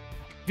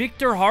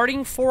 Victor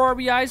Harding, 4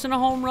 RBIs and a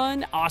home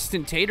run.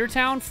 Austin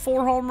Tatertown,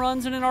 4 home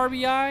runs and an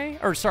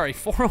RBI. Or sorry,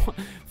 4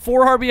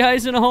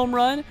 RBIs and a home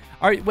run.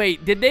 All right,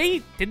 wait, did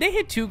they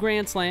hit 2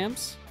 grand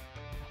slams?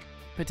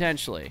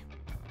 Potentially.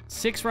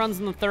 6 runs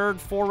in the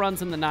third, 4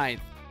 runs in the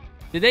ninth.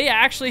 Did they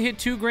actually hit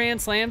 2 grand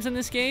slams in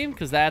this game?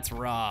 Because that's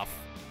rough.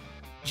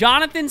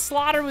 Jonathan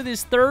Slaughter with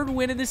his 3rd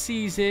win of the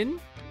season.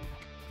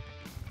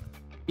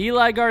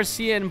 Eli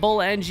Garcia and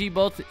Bull Ng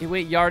both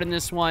went yard in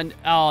this one.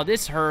 Oh,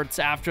 this hurts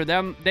after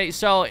them.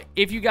 So,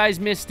 if you guys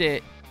missed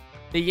it,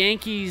 the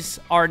Yankees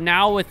are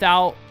now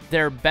without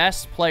their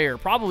best player,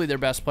 probably their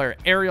best player,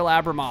 Ariel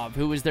Abramov,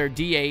 who was their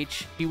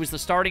DH. He was the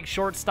starting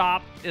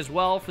shortstop as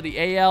well for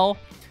the AL.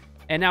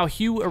 And now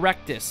Hugh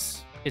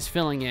Erectus is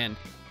filling in.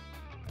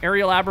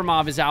 Ariel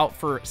Abramov is out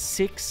for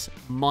 6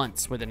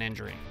 months with an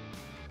injury.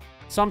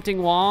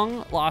 Something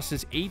Wong lost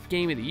his 8th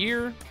game of the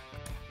year.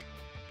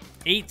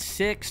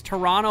 8-6.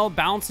 Toronto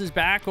bounces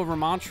back over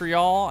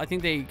Montreal. I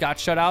think they got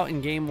shut out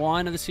in game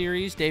 1 of the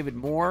series. David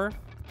Moore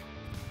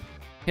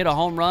hit a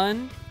home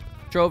run.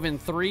 Drove in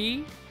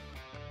 3.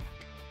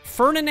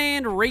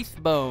 Ferdinand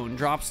Raithbone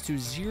drops to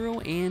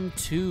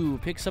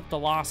 0-2. Picks up the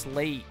loss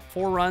late.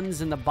 4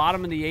 runs in the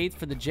bottom of the 8th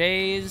for the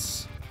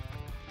Jays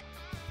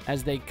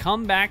as they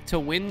come back to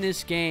win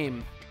this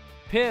game.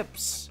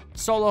 Pips,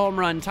 solo home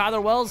run.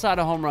 Tyler Wells had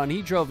a home run.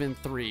 He drove in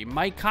 3.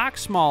 Mike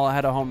Coxsmall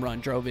had a home run,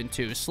 drove in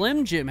 2.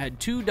 Slim Jim had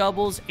 2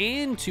 doubles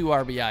and 2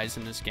 RBIs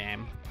in this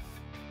game.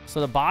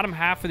 So the bottom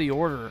half of the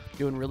order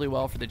doing really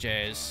well for the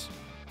Jays.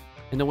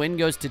 And the win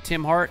goes to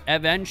Tim Hart.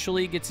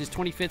 Eventually gets his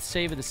 25th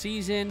save of the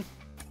season.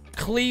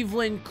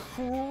 Cleveland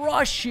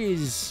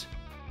crushes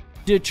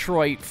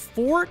Detroit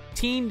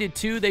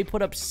 14-2. They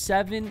put up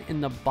 7 in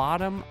the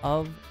bottom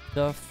of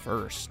the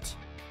first.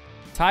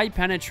 Ty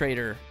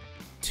Penetrator,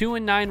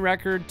 2-9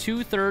 record,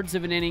 2/3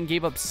 of an inning,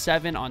 gave up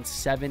 7 on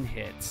 7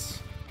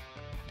 hits.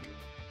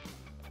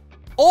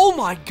 Oh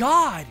my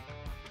God!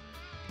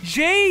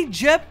 Jay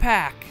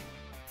Jetpack,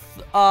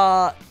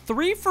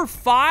 3 for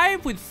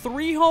 5 with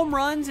 3 home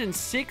runs and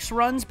 6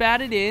 runs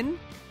batted in.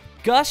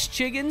 Gus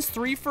Chiggins,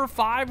 3 for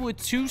 5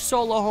 with 2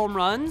 solo home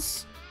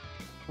runs.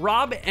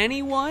 Rob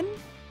Anyone,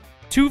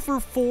 2 for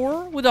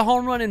 4 with a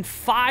home run and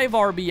 5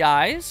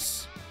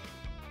 RBIs.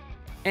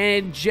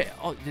 And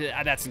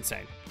that's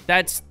insane.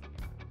 That's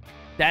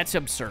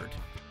absurd.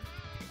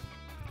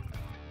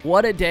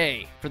 What a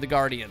day for the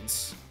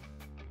Guardians.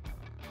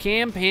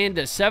 Cam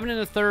Panda, 7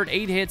 1/3,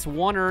 8 hits,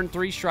 1 earned,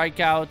 3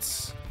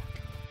 strikeouts.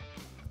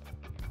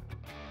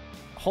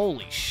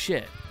 Holy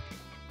shit.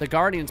 The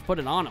Guardians put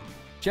it on him.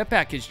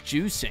 Jetpack is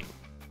juicing.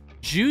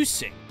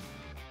 Juicing.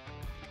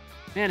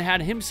 Man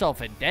had himself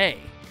a day.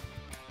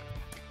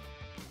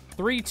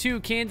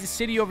 3-2 Kansas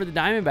City over the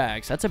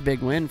Diamondbacks. That's a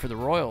big win for the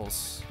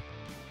Royals.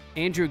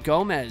 Andrew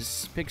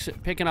Gomez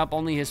picking up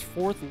only his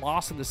 4th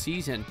loss of the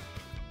season.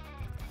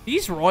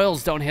 These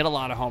Royals don't hit a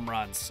lot of home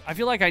runs. I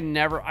feel like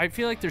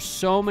there's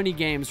so many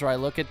games where I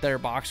look at their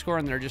box score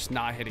and they're just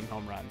not hitting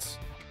home runs.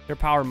 Their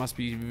power must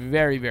be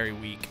very, very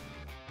weak.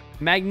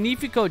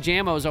 Magnifico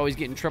Jammo is always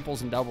getting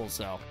triples and doubles,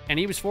 though. And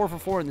he was 4 for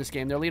 4 in this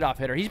game, their leadoff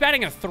hitter. He's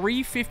batting a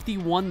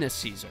 .351 this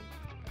season.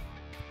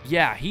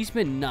 Yeah, he's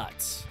been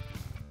nuts.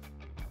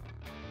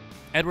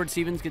 Edward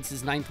Stevens gets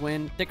his 9th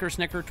win. Thicker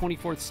Snicker,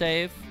 24th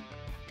save.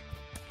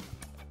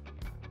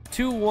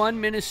 2-1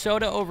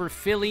 Minnesota over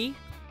Philly.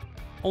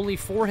 Only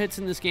 4 hits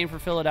in this game for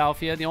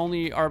Philadelphia. The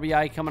only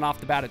RBI coming off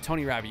the bat of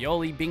Tony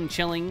Ravioli. Bing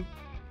Chilling,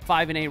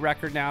 5-8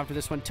 record now after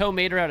this one. Toe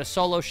Mater had a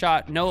solo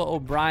shot. Noah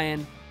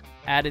O'Brien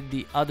added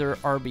the other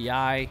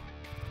RBI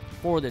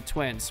for the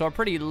Twins. So a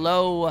pretty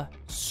low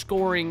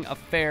scoring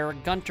affair.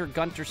 Gunter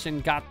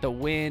Gunterson got the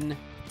win.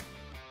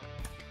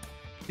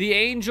 The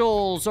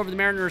Angels over the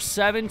Mariners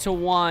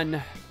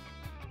 7-1.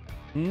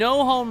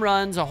 No home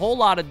runs, a whole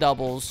lot of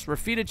doubles.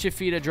 Rafita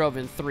Chafita drove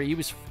in 3. He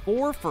was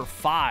 4 for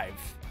 5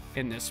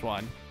 in this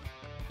one.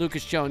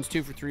 Lucas Jones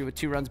 2 for 3 with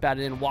 2 runs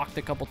batted in, walked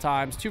a couple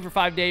times. 2 for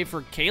 5 day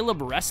for Caleb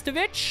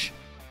Restovich.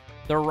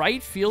 The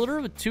right fielder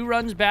with 2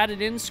 runs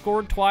batted in,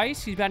 scored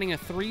twice. He's batting a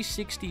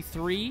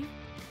 .363.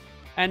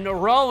 And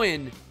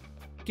Rowan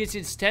gets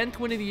his 10th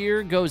win of the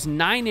year, goes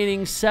 9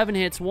 innings, 7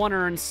 hits, 1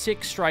 earned,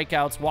 6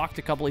 strikeouts, walked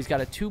a couple. He's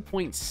got a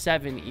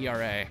 2.7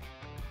 ERA.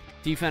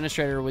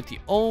 Defenestrator with the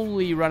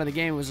only run of the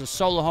game was a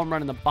solo home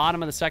run in the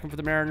bottom of the 2nd for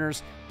the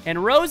Mariners.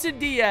 And Rosa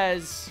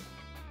Diaz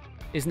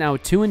is now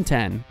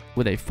 2-10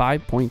 with a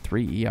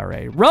 5.3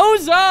 ERA.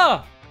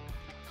 Rosa!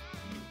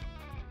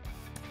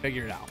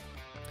 Figure it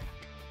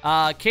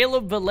out.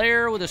 Caleb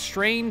Villar with a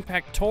strained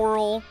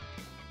pectoral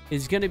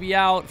is going to be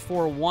out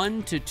for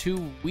 1 to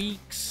 2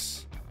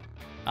 weeks.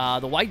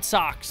 The White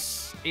Sox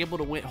able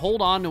to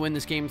hold on to win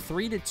this game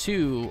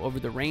 3-2 over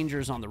the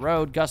Rangers on the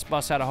road. Gus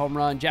Bus had a home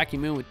run. Jackie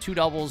Moon with 2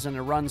 doubles and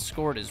a run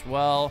scored as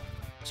well.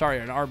 Sorry,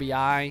 an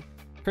RBI.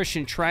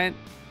 Christian Trent,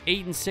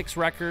 8-6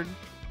 record.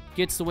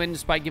 Gets the win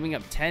despite giving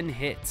up 10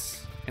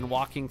 hits and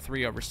walking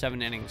 3 over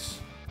 7 innings.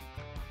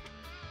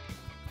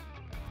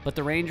 But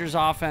the Rangers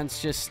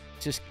offense just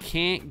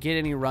can't get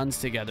any runs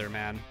together,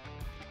 man.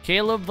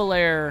 Caleb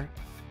Villar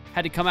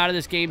had to come out of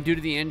this game due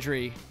to the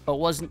injury, but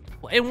wasn't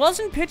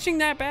pitching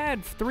that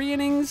bad. 3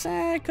 innings,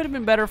 it could have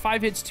been better.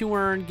 5 hits, 2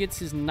 earned. Gets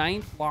his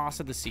 9th loss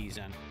of the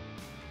season.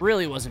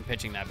 Really wasn't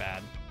pitching that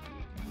bad.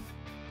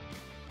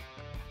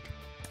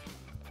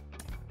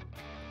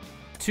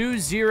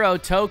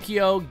 2-0,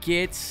 Tokyo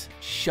gets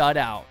shut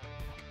out.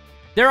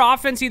 Their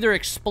offense either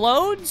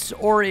explodes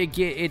or it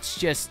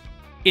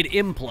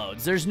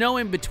implodes. There's no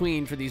in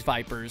between for these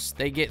Vipers.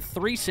 They get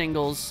 3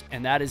 singles,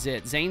 and that is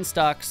it. Zane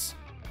Stucks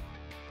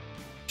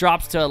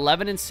drops to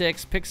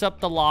 11-6, picks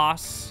up the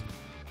loss.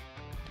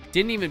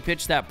 Didn't even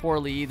pitch that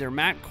poorly either.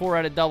 Matt Core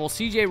had a double.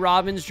 CJ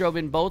Robbins drove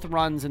in both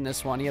runs in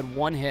this one. He had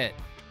 1 hit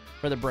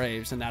for the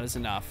Braves, and that is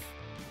enough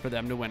for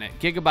them to win it.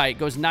 Gigabyte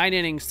goes 9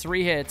 innings,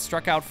 3 hits,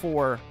 struck out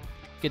 4,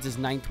 gets his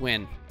 9th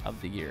win of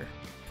the year.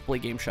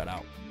 Complete game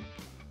shutout.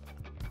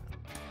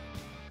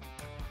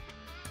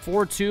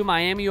 4-2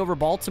 Miami over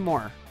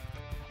Baltimore.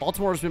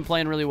 Baltimore's been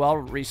playing really well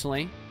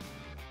recently.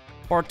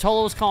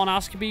 Bartolo's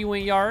colonoscopy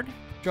went yard.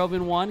 Drove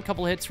in 1.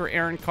 Couple hits for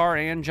Aaron Carr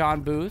and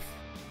John Booth.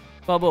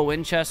 Bubba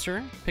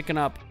Winchester picking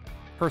up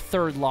her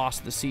 3rd loss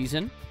of the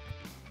season.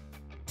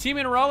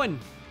 Teeman Rowan,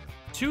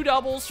 2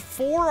 doubles,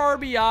 4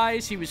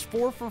 RBIs. He was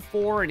 4 for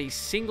 4, and he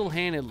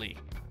single-handedly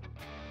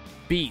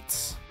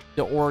beats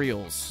the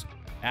Orioles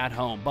at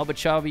home. Bubba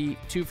Chubby,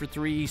 2 for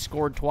 3. He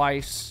scored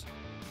twice.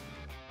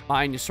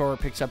 Maynesora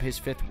picks up his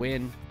 5th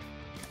win.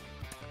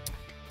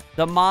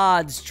 The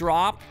Mods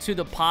drop to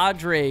the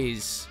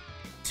Padres.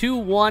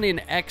 2-1 in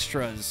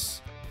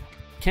extras.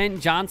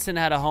 Kent Johnson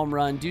had a home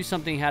run. Do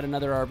Something had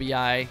another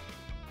RBI.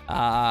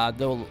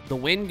 The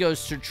win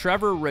goes to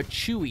Trevor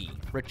Rachui.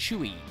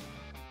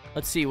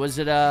 Let's see. Was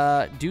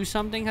it Do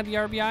Something had the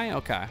RBI?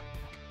 Okay.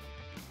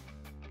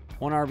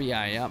 1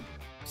 RBI, yep.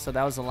 So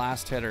that was the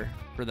last hitter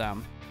for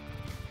them.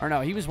 Or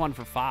no, he was 1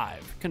 for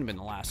 5. Couldn't have been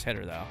the last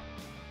hitter, though.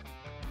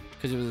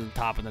 Because it was at the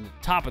top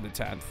of the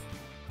 10th.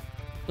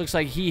 Looks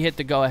like he hit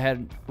the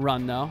go-ahead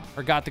run, though.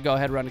 Or got the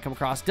go-ahead run to come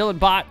across. Dylan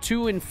Bott,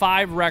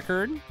 2-5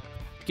 record.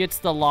 Gets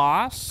the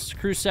loss.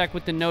 Krusek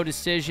with the no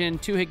decision.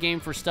 2-hit game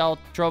for Stealth.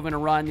 Drove in a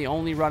run. The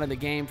only run of the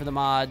game for the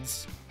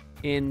Mods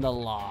in the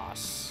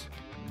loss.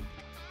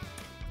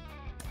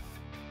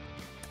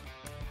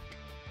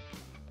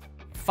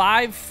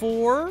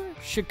 5-4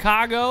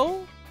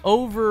 Chicago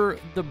over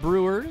the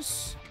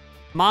Brewers.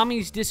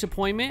 Mommy's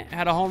Disappointment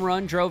had a home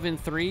run. Drove in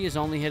 3. His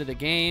only hit of the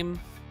game.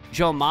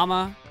 Joe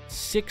Mama,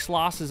 6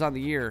 losses on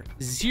the year.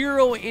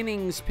 0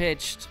 innings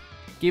pitched.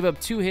 Gave up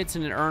 2 hits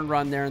and an earned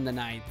run there in the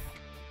 9th.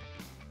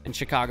 And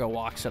Chicago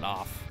walks it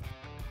off.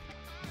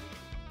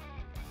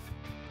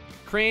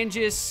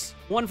 Cranges,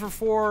 1 for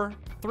 4.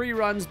 3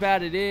 runs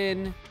batted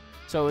in.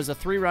 So it was a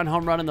 3-run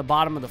home run in the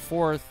bottom of the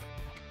 4th.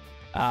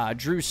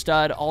 Drew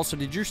Stud also.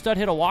 Did Drew Stud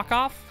hit a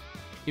walk-off?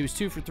 He was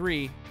 2 for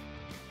 3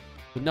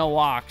 with no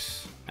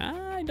walks.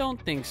 I don't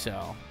think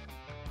so.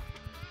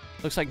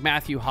 Looks like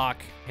Matthew Hawk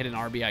hit an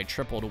RBI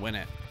triple to win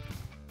it.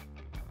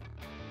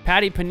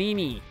 Patty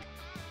Panini.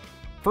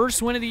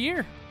 First win of the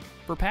year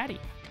for Patty.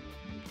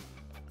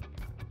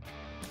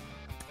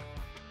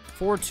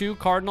 4-2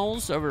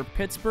 Cardinals over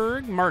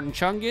Pittsburgh. Martin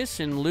Chungus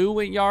and Lou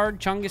went yard.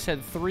 Chungus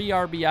had 3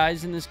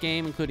 RBIs in this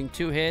game, including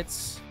 2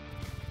 hits.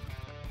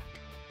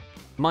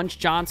 Munch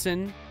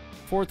Johnson,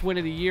 4th win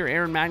of the year.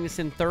 Aaron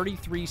Magnuson,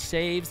 33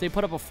 saves. They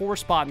put up a 4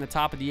 spot in the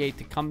top of the 8th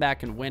to come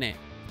back and win it.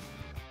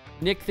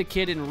 Nick the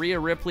Kid and Rhea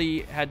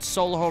Ripley had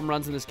solo home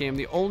runs in this game.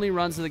 The only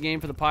runs of the game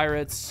for the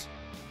Pirates.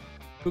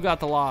 Who got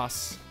the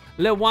loss?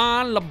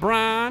 Lewan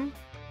LeBron,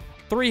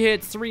 3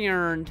 hits, 3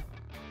 earned.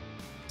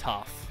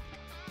 Tough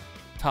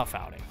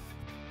outing.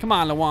 Come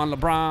on, Lewan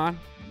LeBron.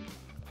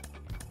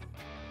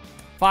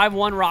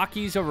 5-1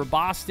 Rockies over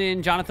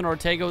Boston. Jonathan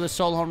Ortega with a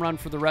solo home run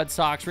for the Red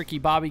Sox. Ricky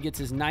Bobby gets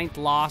his 9th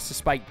loss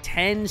despite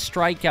 10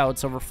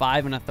 strikeouts over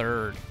 5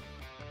 1/3.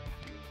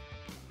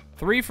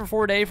 3 for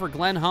 4 day for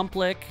Glenn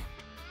Humplick.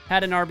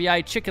 Had an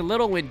RBI. Chicken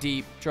Little went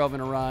deep. Drove in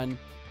a run.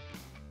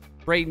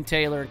 Braden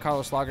Taylor and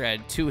Carlos Lager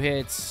had 2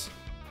 hits.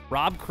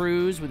 Rob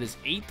Cruz with his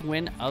 8th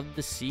win of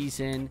the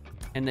season.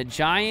 And the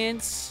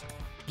Giants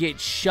get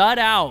shut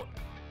out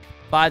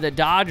by the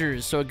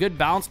Dodgers. So a good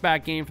bounce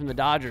back game from the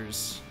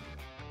Dodgers.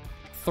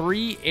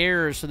 3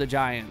 errors for the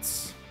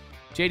Giants.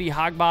 JD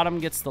Hogbottom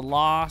gets the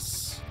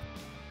loss.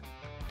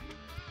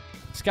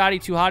 Scotty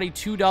Tuhati,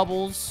 2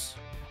 doubles.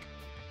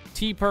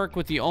 T-Perk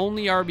with the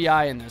only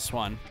RBI in this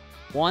one.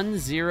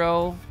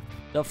 1-0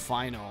 the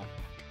final.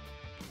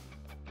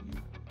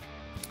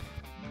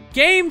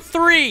 Game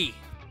 3.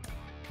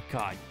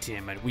 God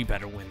damn it. We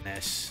better win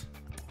this.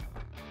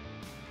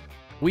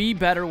 We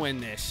better win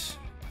this.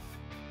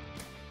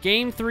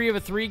 Game 3 of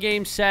a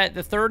 3-game set.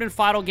 The third and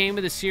final game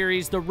of the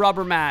series. The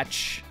rubber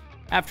match.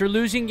 After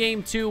losing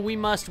Game 2, we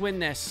must win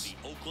this.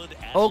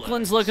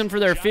 Oakland's looking for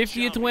their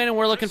 50th win, and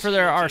we're looking for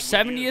our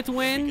 70th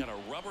win.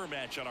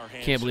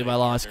 Can't believe I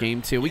lost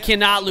Game 2. We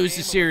cannot lose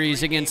the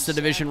series against the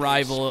division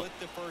rival.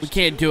 We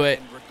can't do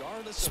it.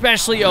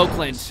 Especially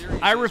Oakland.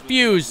 I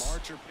refuse.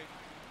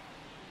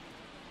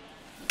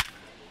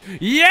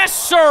 Yes,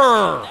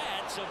 sir!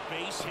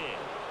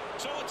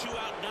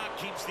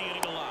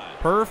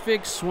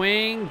 Perfect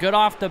swing. Good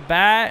off the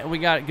bat. We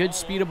got good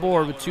speed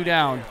aboard with 2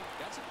 down.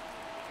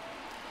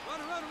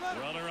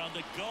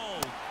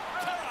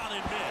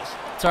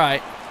 It's all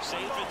right.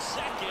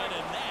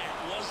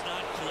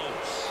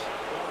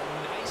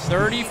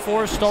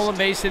 34th stolen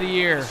base of the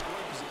year.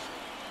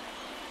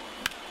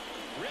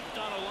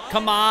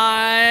 Come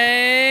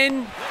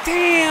on.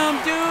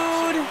 Damn,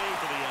 dude.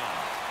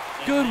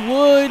 Good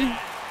wood.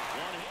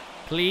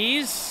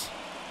 Please.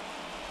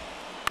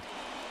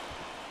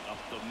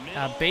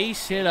 A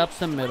base hit up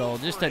the middle.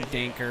 Just a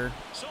dinker.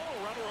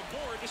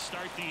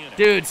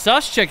 Dude,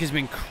 Suschek has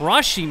been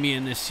crushing me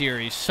in this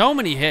series. So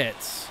many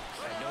hits.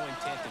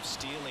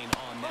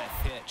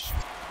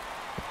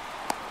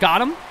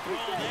 Got him.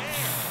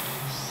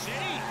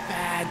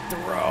 Bad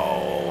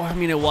throw. I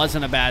mean, it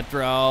wasn't a bad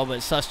throw, but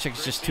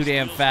Suschek's just too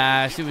damn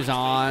fast. It was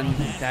on.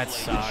 That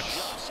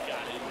sucks.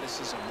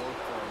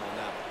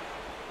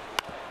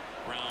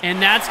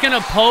 And that's going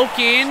to poke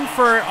in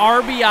for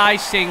RBI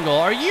single.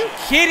 Are you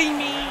kidding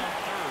me?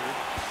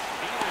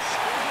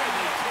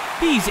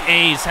 These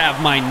A's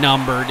have my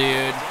number,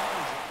 dude.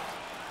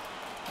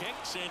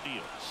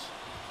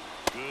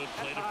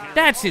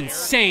 That's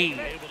insane.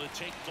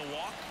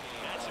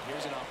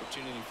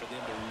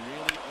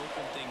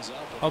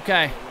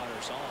 Okay.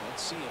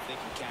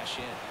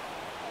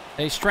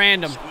 They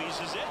strand him.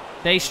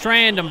 They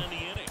strand him.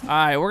 All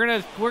right,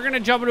 we're gonna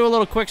jump into a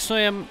little quick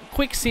sim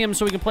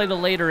so we can play the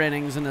later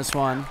innings in this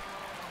one.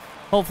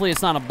 Hopefully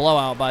it's not a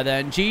blowout by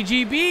then.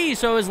 GGB.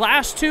 So his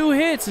last 2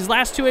 hits, his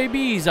last 2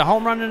 ABs, a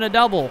home run and a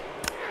double.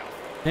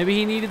 Maybe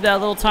he needed that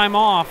little time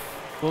off.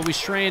 Will we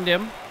strand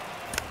him?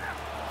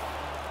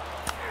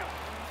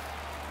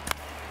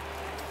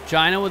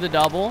 Gina with a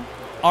double.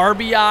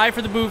 RBI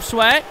for the Boof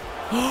Sweat.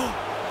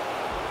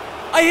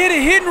 I hit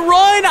a hit and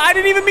run. I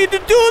didn't even mean to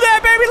do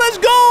that, baby. Let's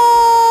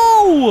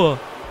go.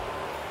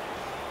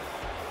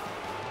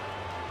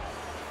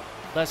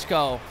 Let's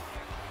go.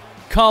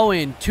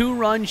 Cohen,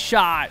 2-run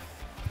shot.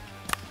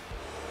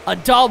 A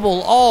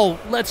double. Oh,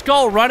 let's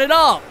go. Run it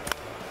up.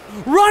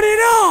 Run it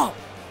up.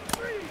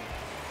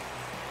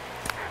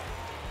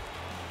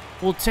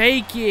 We'll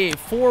take it.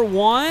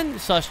 4-1.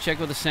 Suschek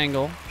with a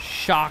single.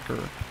 Shocker.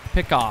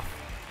 Pick off.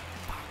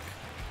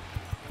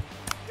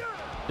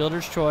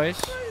 Fielder's choice.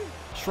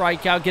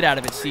 Strikeout. Get out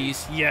of it,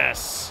 C's.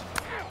 Yes.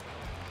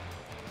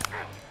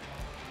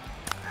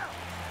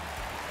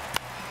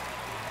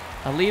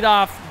 A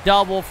leadoff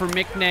double for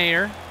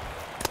McNair.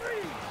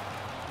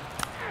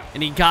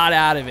 And he got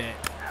out of it.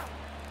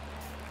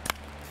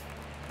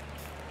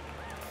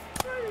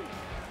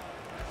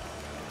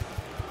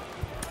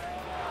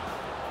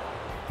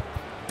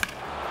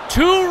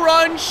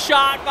 Two-run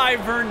shot by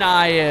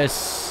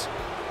Vernias.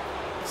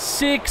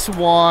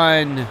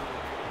 6-1.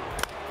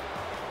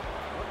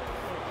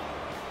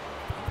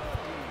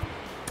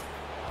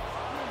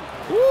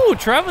 Ooh,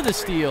 Trev with a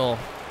steal.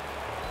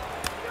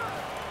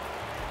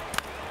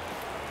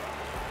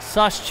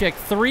 Suschek,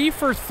 3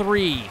 for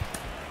 3.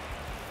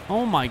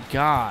 Oh my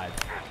God.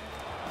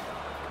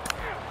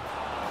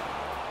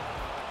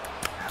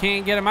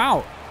 Can't get him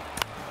out.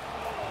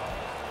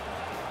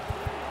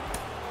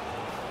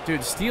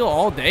 Dude, steal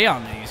all day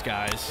on these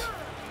guys.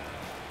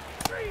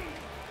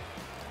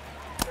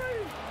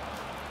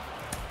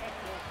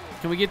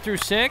 Can we get through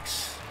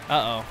 6?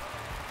 Uh-oh.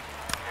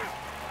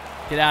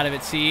 Get out of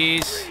it,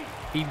 C's.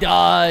 He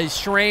does.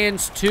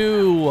 Strands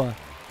 2.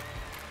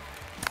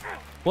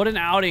 What an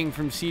outing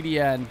from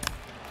CDN.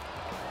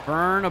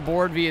 Burn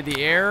aboard via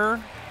the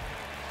air.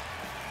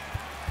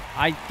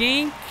 I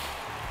think.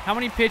 How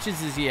many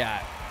pitches is he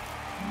at?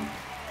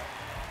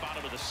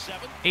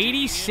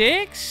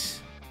 86?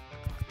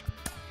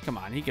 Come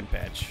on, he can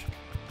pitch.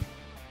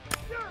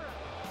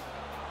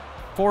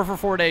 4 for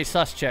 4 days,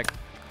 Suschek.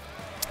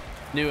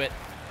 Knew it.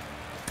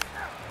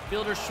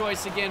 Fielder's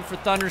choice again for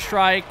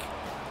Thunderstrike.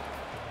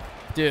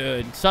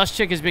 Dude,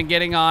 Suschek has been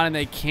getting on and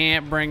they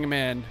can't bring him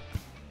in.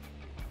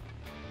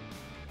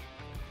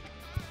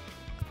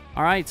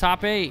 All right,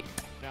 top 8.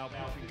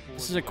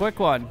 This is a quick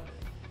one.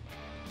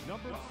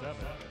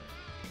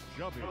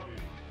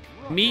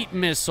 Meat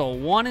Missile,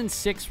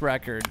 1-6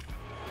 record.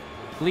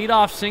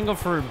 Leadoff single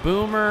for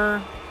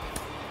Boomer.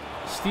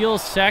 Steal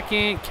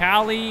second.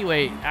 Cali.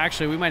 Wait,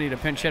 actually, we might need a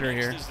pinch hitter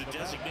here.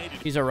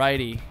 He's a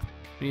righty.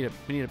 We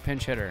need a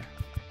pinch hitter.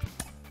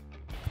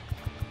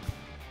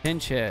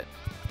 Pinch hit.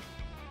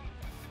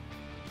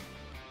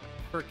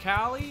 For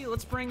Cali,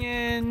 let's bring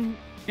in.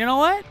 You know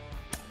what?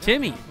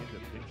 Timmy.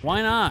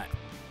 Why not?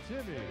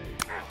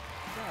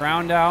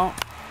 Ground out.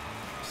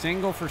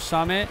 Single for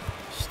Summit.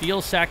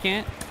 Steal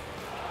second.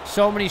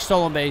 So many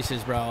stolen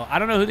bases, bro. I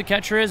don't know who the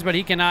catcher is, but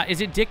he cannot.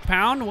 Is it Dick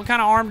Pound? What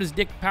kind of arm does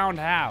Dick Pound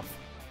have?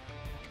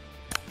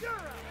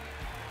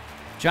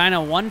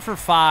 Gina 1 for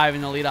 5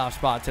 in the leadoff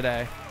spot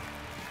today.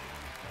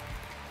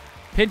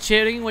 Pinch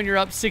hitting when you're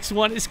up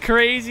 6-1 is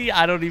crazy.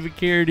 I don't even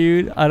care,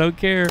 dude. I don't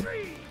care.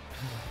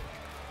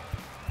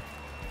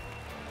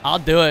 I'll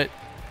do it.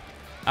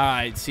 All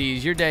right,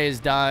 C's, your day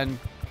is done.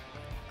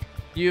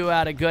 You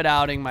had a good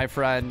outing, my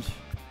friend.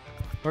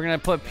 We're going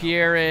to put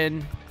Pierre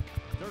in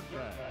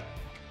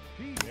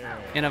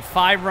a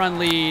 5-run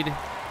lead.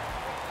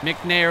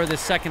 McNair, the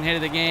second hit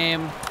of the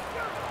game.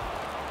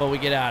 But we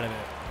get out of it.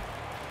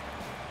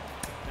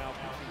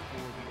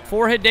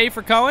 4-hit day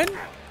for Cohen?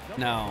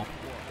 No.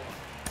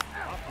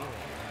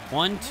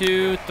 1,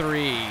 2,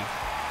 3.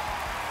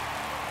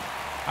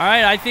 All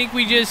right, I think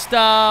we just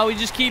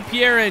keep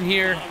Pierre in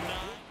here.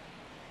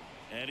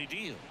 And he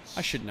deals.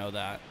 I should know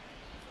that.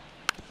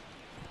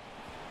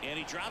 And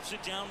he drops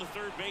it down the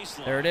third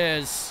baseline. There it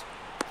is.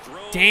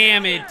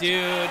 Damn it,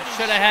 dude.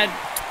 Should have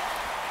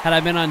had I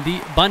been on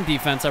bunt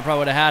defense, I probably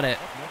would have had it.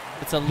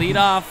 It's a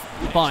leadoff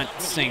bunt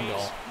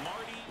single.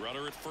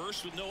 Runner at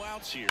first with no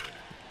outs here.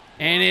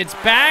 And it's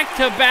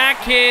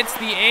back-to-back hits.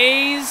 The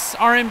A's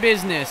are in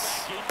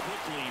business.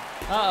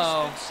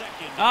 Uh-oh.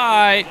 All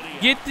right,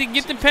 get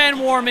the pen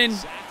warming.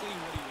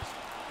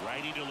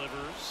 Righty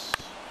delivers.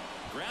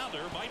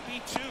 Grounder might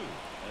be 2.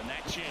 And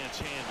that chance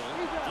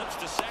handle. Flips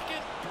to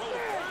second. Throw to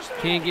first.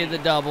 Can't get the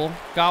double.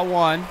 Got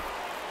one.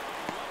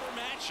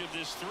 Match of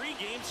this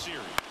 3-game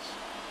series.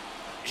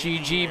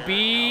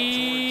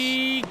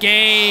 GGB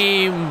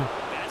game.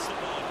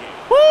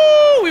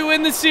 Woo! We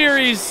win the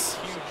series.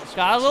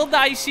 Got a little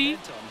dicey.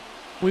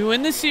 We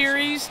win the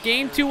series.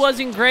 Game 2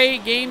 wasn't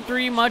great. Game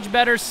 3 much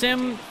better.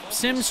 Sim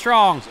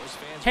strong.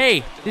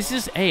 Hey,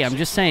 I'm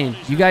just saying.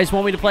 You guys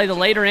want me to play the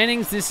later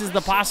innings? This is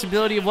the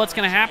possibility of what's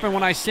going to happen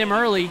when I sim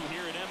early.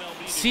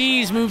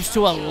 C's moves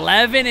to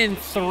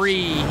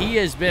 11-3. He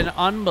has been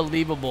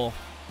unbelievable.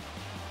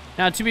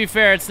 Now, to be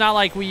fair, it's not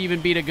like we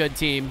even beat a good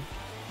team.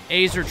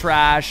 A's are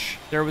trash.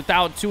 They're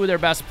without 2 of their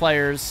best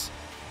players.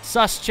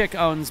 Sus Chick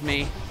owns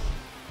me.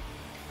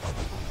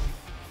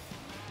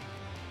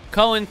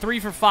 Cohen 3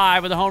 for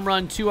 5 with a home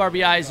run, 2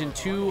 RBIs, and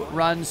 2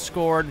 runs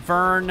scored.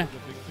 Vern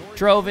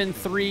drove in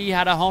 3,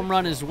 had a home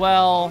run as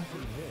well.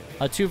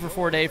 A 2 for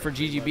 4 day for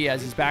GGB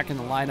as he's back in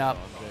the lineup.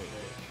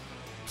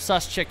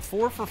 Suschik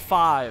 4 for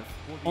 5,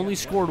 only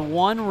scored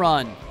 1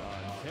 run.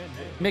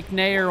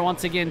 McNair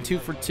once again 2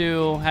 for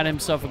 2, had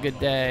himself a good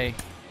day.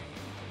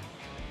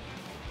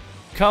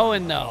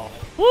 Cohen though,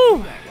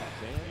 woo!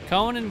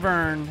 Cohen and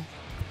Vern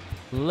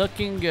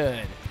looking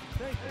good.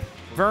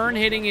 Vern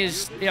hitting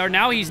he's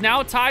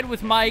now tied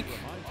with Mike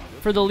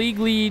for the league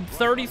lead,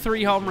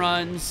 33 home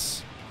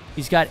runs.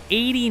 He's got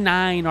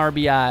 89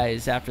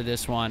 RBIs after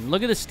this one.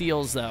 Look at the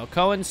steals, though.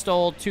 Cohen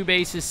stole 2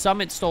 bases.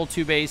 Summit stole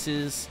 2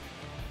 bases.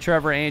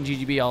 Trevor and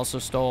GGB also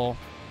stole.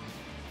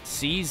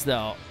 C's,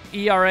 though.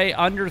 ERA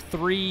under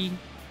 3.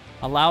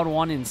 Allowed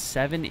 1 in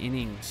 7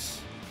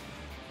 innings.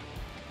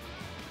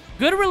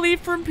 Good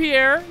relief from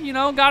Pierre. You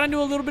know, got into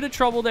a little bit of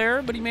trouble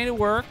there, but he made it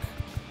work.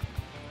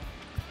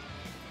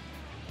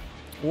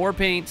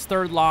 Warpaint's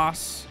 3rd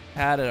loss.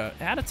 Had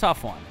a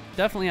tough one.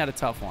 Definitely had a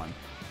tough one.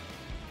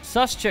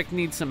 Suschik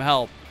needs some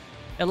help.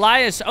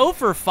 Elias 0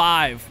 for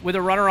 5 with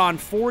a runner on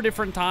 4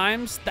 different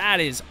times. That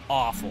is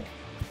awful.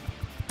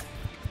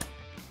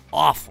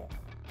 Awful.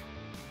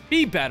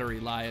 Be better,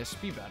 Elias.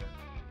 Be better.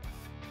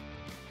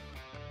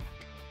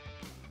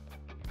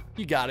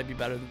 You got to be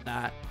better than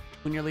that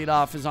when your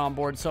leadoff is on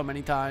board so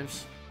many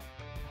times.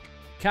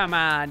 Come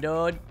on,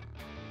 dude.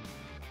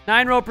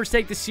 9 ropers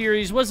take the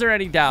series. Was there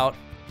any doubt?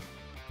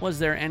 Was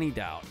there any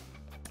doubt?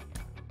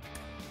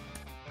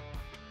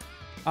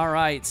 All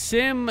right,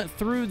 sim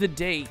through the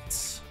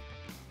dates.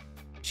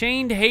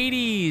 Chained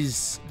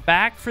Hades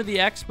back for the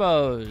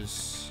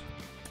Expos.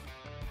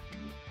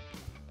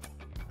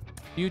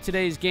 View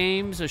today's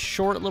games, a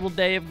short little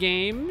day of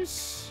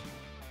games.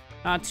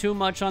 Not too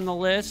much on the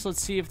list.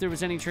 Let's see if there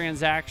was any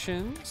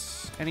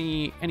transactions,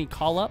 any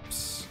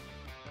call-ups.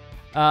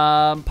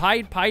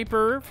 Pied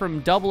Piper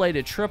from AA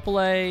to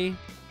AAA.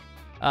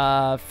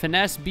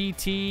 Finesse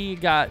BT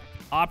got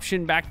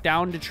optioned back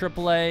down to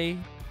AAA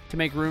to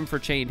make room for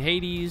Chained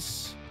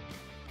Hades.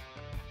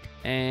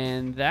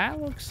 And that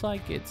looks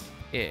like it's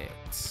it.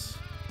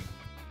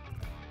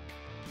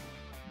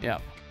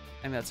 Yep.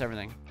 And that's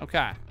everything.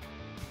 Okay.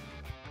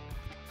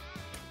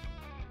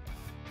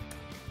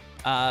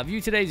 View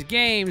today's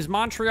games.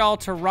 Montreal,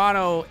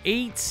 Toronto,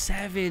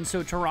 8-7.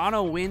 So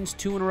Toronto wins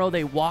 2 in a row.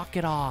 They walk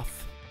it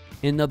off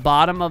in the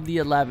bottom of the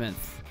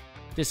 11th,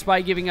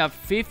 despite giving up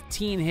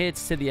 15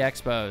 hits to the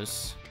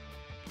Expos.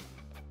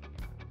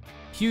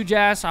 Huge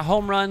ass, a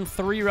home run,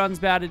 3 runs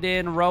batted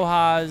in.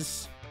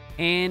 Rojas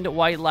and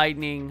White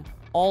Lightning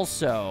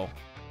also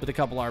with a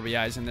couple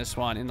RBIs in this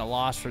one in the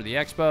loss for the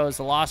Expos.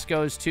 The loss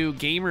goes to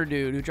Gamer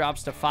Dude, who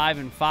drops to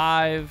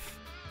 5-5.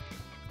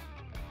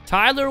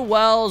 Tyler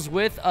Wells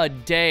with a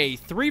day.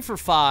 3 for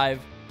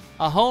 5.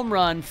 A home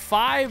run,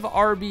 5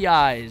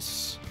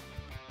 RBIs.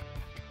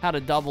 Had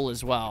a double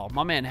as well.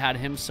 My man had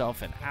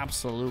himself an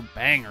absolute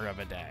banger of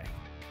a day.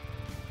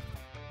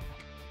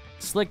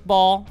 Slick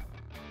ball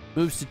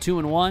moves to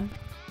 2-1.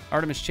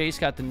 Artemis Chase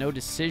got the no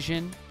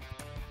decision.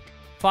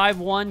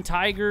 5-1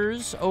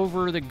 Tigers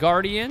over the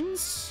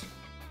Guardians.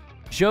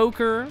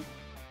 Joker.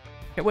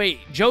 Wait,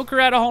 Joker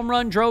had a home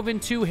run, drove in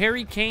 2.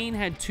 Harry Kane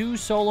had 2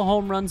 solo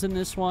home runs in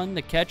this one.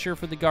 The catcher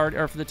for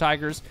the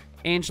Tigers,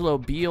 Angelo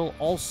Beal,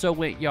 also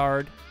went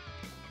yard.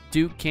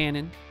 Duke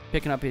Cannon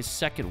picking up his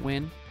 2nd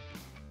win.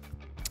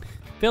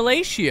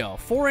 Fellatio,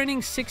 4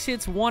 innings, 6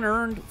 hits, 1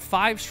 earned,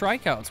 5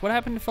 strikeouts. What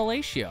happened to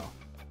Fellatio?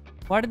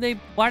 Why did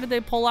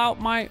they pull out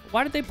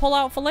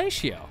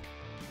Fellatio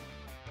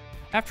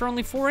after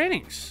only 4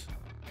 innings?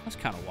 That's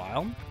kind of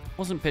wild.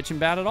 Wasn't pitching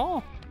bad at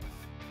all.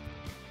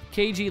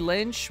 KG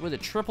Lynch with a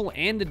triple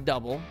and a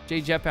double. Jay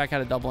Jetpack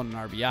had a double and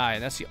an RBI.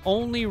 That's the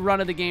only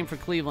run of the game for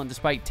Cleveland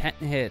despite 10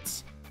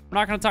 hits. We're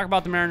not going to talk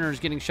about the Mariners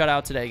getting shut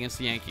out today against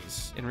the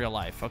Yankees in real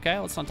life, okay?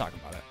 Let's not talk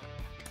about it.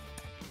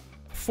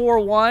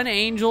 4-1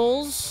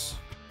 Angels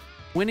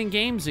winning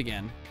games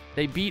again.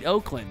 They beat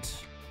Oakland.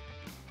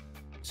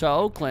 So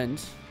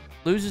Oakland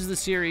loses the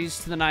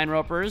series to the Nine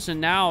Ropers and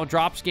now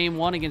drops game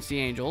 1 against the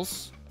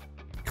Angels.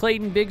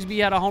 Clayton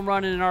Bigsby had a home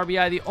run and an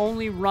RBI, the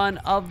only run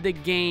of the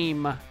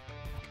game,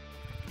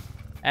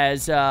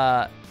 as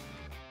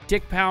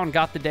Dick Pound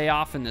got the day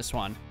off in this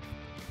one.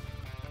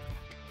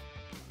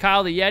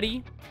 Kyle the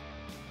Yeti,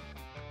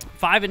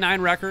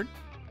 5-9 record,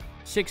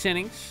 6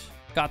 innings,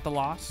 got the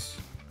loss.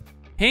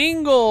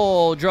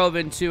 Hingle drove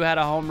in 2, had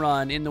a home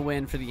run in the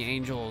win for the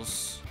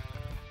Angels.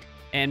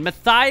 And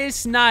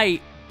Matthias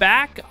Knight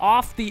back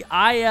off the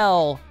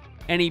IL,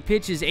 and he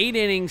pitches 8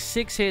 innings,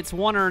 6 hits,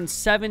 1 earned,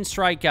 7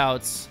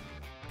 strikeouts.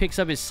 Picks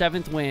up his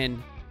 7th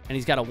win, and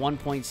he's got a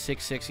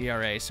 1.66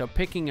 ERA. So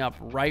picking up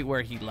right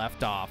where he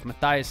left off.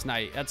 Matthias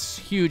Knight, that's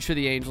huge for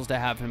the Angels to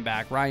have him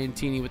back. Ryan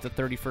Teeney with the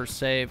 31st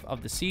save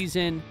of the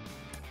season.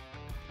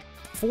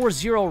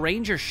 4-0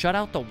 Rangers shut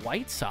out the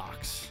White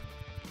Sox.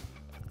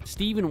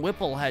 Steven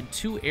Whipple had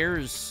 2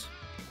 errors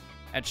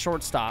at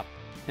shortstop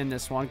in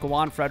this one.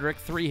 Gawan Frederick,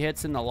 3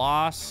 hits in the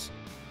loss.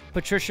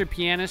 Patricia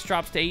Pianist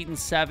drops to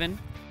 8-7.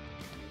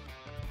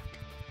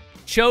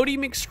 Chody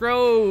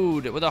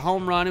McScrode with a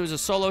home run. It was a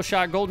solo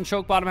shot. Golden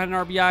Choke Bottom had an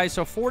RBI.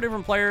 So 4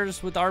 different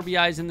players with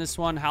RBIs in this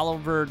one.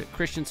 Halliburton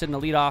Christensen, the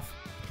leadoff,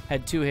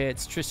 had 2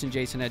 hits. Tristan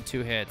Jason had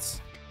 2 hits.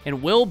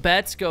 And Will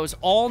Betts goes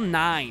all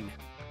 9.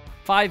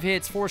 5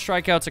 hits, 4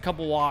 strikeouts, a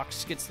couple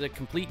walks. Gets the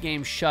complete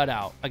game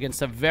shutout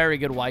against a very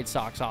good White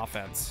Sox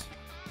offense.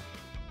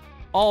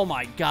 Oh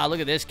my God, look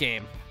at this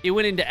game. It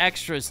went into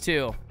extras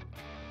too.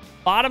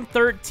 Bottom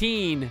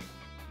 13.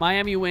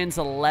 Miami wins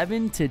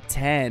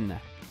 11-10.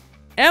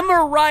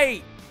 Emma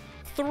Wright,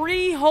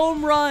 3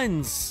 home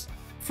runs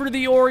for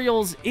the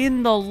Orioles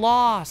in the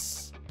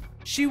loss.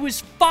 She was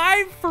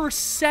 5 for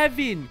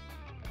 7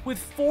 with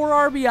 4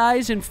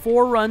 RBIs and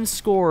 4 runs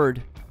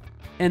scored,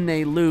 and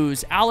they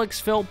lose.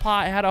 Alex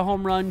Philpott had a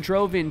home run,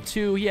 drove in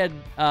 2. He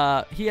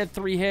had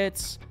 3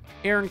 hits.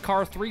 Aaron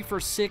Carr, 3 for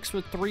 6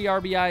 with 3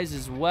 RBIs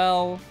as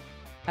well.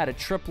 Had a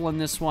triple in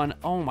this one.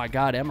 Oh my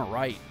God, Emma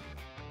Wright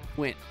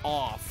went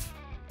off.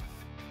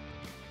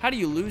 How do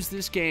you lose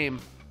this game?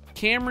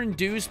 Cameron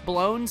Deuce,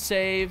 blown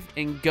save,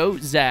 and Goat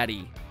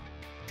Zaddy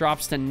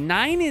drops to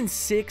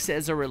 9-6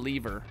 as a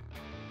reliever.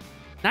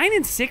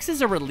 9-6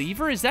 as a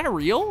reliever? Is that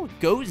real?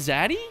 Goat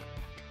Zaddy?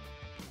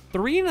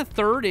 3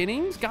 1/3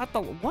 innings? Got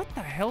the... What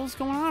the hell is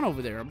going on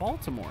over there in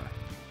Baltimore?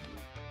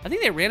 I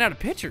think they ran out of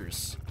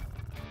pitchers.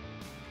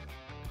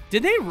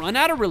 Did they run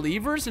out of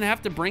relievers and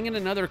have to bring in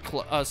another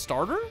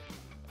starter?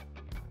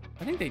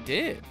 I think they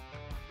did.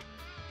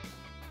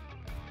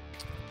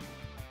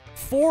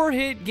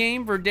 4-hit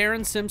game for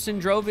Darren Simpson.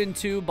 Drove in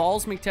 2.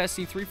 Balls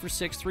McTessie, 3 for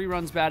 6, 3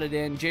 runs batted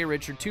in. Jay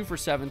Richard, 2 for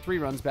 7, 3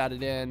 runs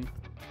batted in.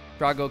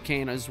 Drago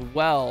Kane as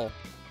well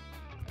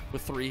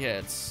with 3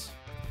 hits.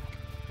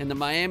 And the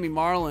Miami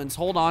Marlins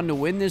hold on to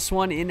win this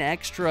one in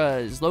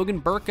extras. Logan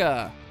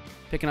Burka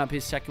picking up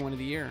his 2nd win of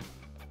the year.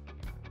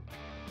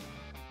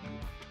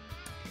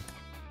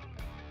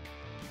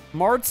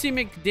 Marcy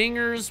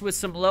McDingers with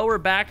some lower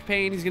back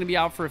pain. He's going to be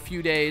out for a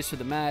few days for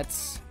the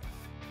Mets.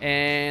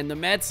 And the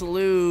Mets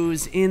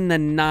lose in the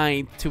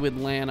 9th to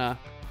Atlanta.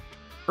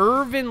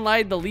 Irvin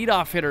Light, the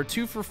leadoff hitter,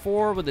 2 for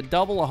 4 with a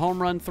double, a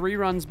home run, 3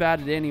 runs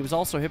batted in. He was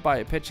also hit by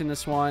a pitch in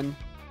this one.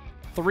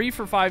 3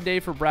 for 5 day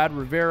for Brad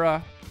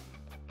Rivera.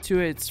 2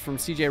 hits from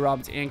CJ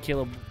Robbins and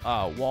Caleb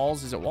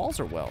Walls. Is it Walls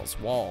or Wells?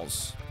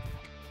 Walls.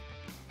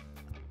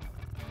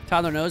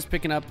 Tyler Nose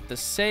picking up the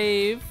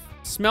save.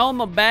 Smell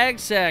my bag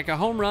sack, a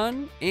home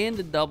run and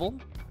a double.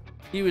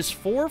 He was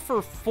 4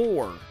 for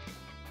 4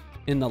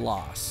 in the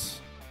loss.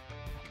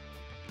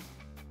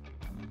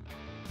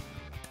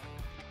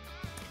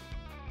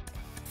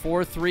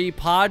 (4-3)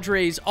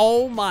 Padres.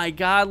 Oh my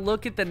God,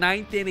 look at the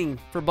 9th inning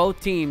for both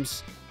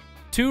teams.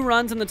 2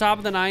 runs in the top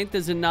of the 9th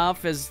is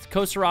enough as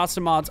Costa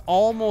Rossamods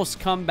almost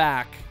come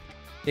back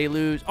They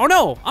lose. Oh,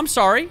 no. I'm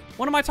sorry.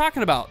 What am I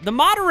talking about? The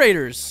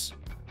moderators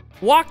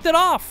walked it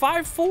off.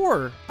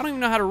 5-4. I don't even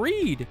know how to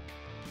read.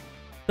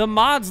 The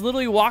mods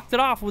literally walked it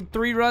off with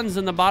 3 runs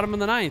in the bottom of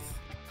the 9th.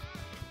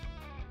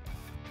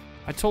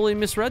 I totally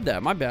misread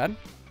that. My bad.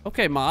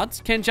 Okay,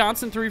 mods. Ken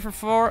Johnson, 3 for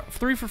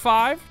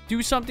 5.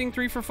 Do something,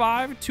 3 for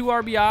 5. 2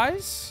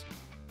 RBIs.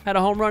 Had a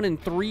home run in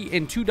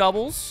 2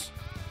 doubles.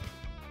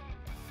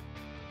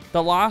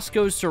 The loss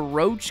goes to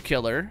Roach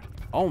Killer.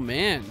 Oh,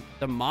 man.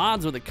 The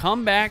mods with a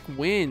comeback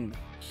win.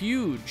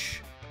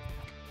 Huge.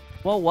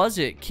 What was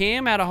it?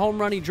 Cam had a home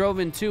run he drove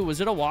in 2. Was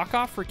it a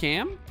walk-off for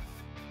Cam?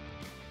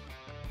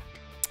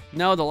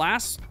 No, the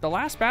last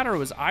batter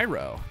was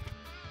Iro.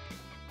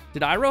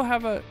 Did Iro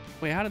have a...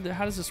 Wait, how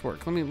does this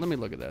work? Let me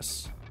look at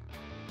this.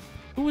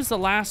 Who was the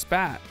last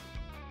bat?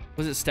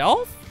 Was it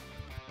Stealth?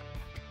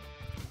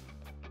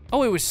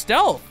 Oh, it was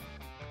Stealth.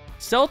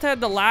 Stealth had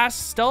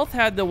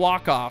the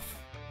walk-off.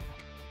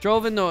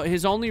 Drove in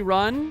his only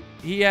run.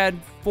 He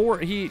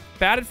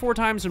batted 4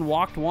 times and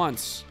walked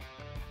once.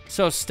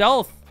 So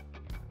Stealth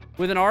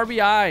with an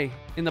RBI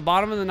in the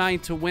bottom of the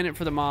 9th to win it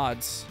for the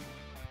mods.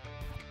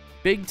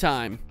 Big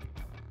time.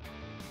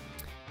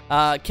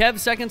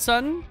 Kev's second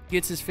son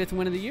gets his 5th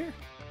win of the year.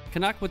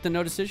 Canuck with the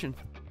no decision.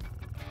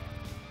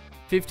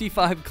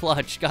 55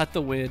 clutch, got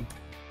the win.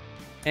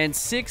 And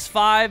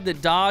 6-5, the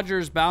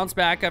Dodgers bounce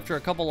back after a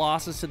couple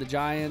losses to the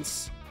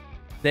Giants.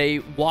 They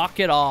walk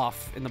it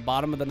off in the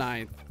bottom of the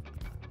 9th.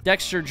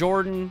 Dexter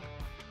Jordan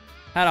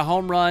had a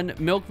home run.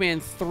 Milkman,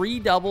 3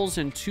 doubles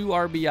and 2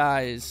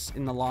 RBIs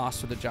in the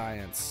loss for the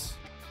Giants.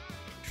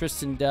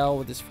 Tristan Dell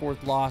with his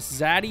 4th loss.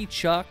 Zaddy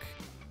Chuck,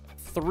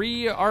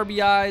 3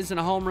 RBIs and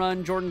a home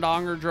run. Jordan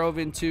Donger drove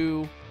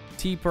into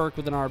T-Perk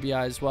with an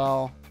RBI as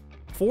well.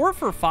 4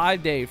 for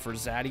 5 day for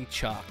Zaddy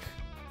Chuck.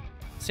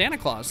 Santa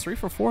Claus, 3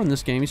 for 4 in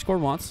this game. He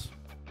scored once.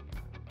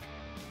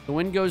 The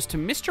win goes to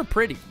Mr.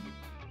 Pretty.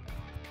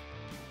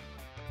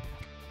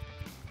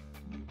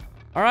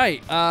 All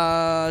right,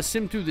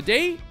 sim through the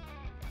day.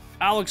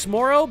 Alex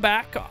Morrow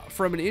back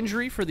from an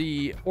injury for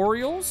the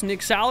Orioles.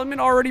 Nick Salomon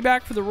already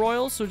back for the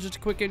Royals, so just a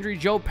quick injury.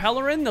 Joe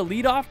Pellerin, the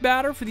leadoff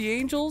batter for the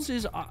Angels,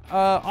 is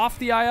off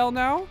the IL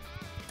now.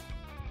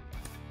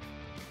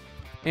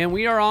 And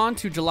we are on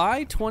to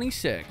July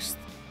 26th.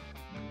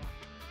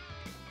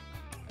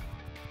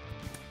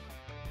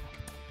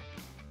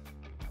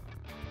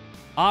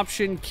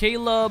 Option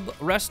Caleb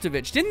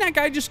Restovich. Didn't that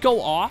guy just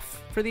go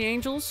off for the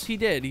Angels? He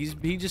did.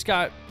 He just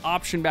got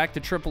optioned back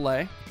to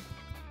AAA.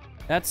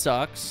 That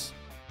sucks.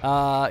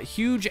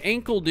 Huge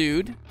ankle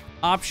dude.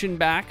 Option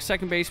back.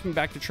 Second baseman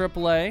back to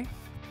AAA.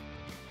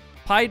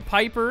 Pied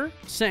Piper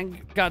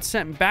got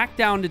sent back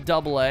down to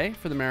AA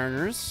for the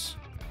Mariners.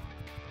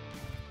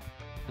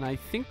 And I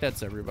think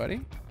that's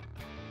everybody.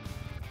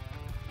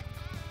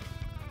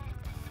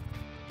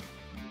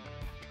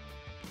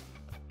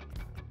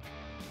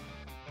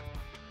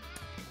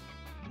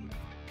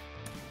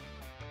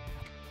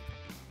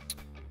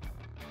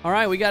 All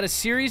right, we got a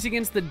series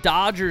against the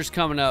Dodgers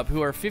coming up,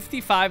 who are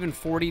 55 and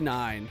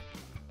 49.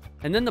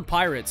 And then the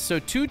Pirates. So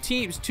 2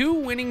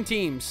 winning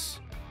teams.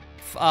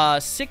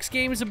 6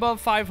 games above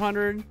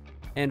 500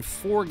 and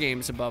 4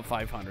 games above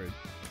 500.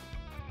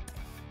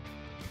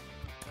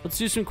 Let's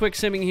do some quick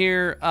simming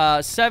here.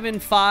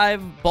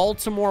 7-5,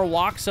 Baltimore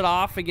walks it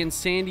off against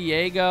San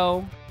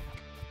Diego.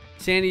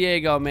 San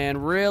Diego, man,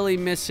 really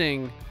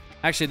missing.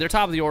 Actually, their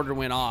top of the order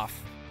went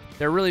off.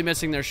 They're really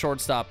missing their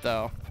shortstop,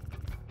 though.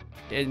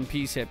 In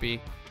Peace Hippie.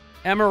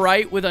 Emma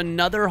Wright with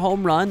another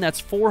home run. That's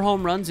 4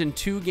 home runs in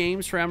 2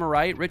 games for Emma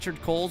Wright.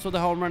 Richard Coles with a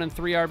home run and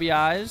 3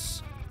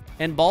 RBIs.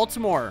 And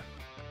Baltimore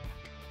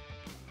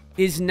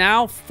is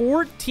now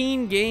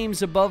 14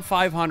 games above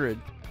 500.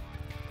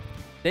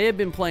 They have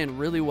been playing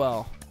really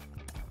well.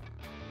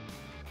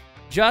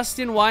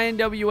 Justin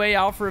YNWA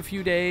out for a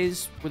few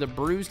days with a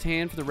bruised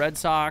hand for the Red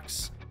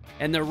Sox.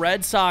 And the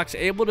Red Sox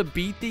able to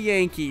beat the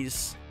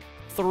Yankees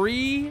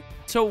 3-1.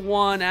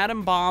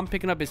 Adam Baum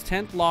picking up his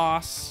 10th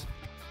loss.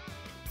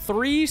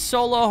 3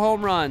 solo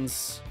home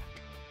runs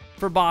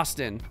for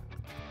Boston.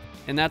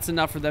 And that's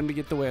enough for them to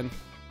get the win.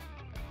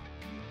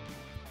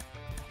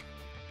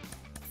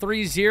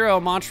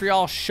 3-0.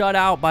 Montreal shut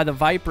out by the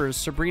Vipers.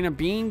 Sabrina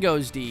Bean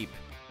goes deep.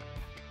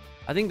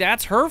 I think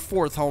that's her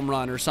 4th home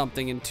run or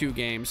something in 2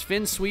 games.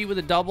 Finn Sweet with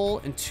a double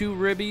and 2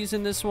 ribbies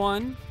in this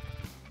one.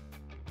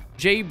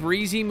 Jay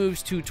Breezy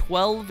moves to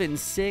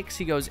 12-6.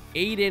 He goes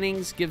 8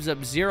 innings, gives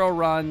up 0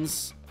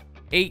 runs,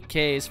 8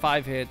 Ks,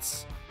 5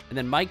 hits. And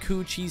then Mike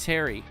Who Cheese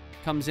Harry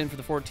comes in for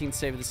the 14th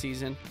save of the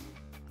season.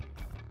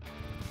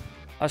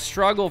 A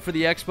struggle for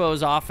the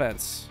Expos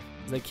offense.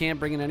 They can't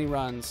bring in any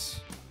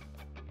runs.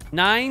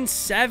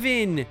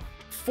 9-7.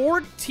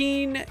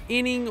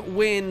 14-inning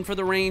win for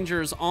the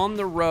Rangers on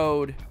the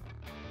road.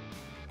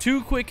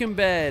 2 quick in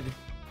bed.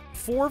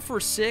 4 for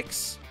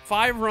 6.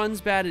 5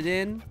 runs batted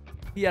in.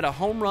 He had a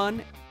home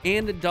run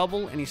and a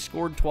double, and he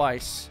scored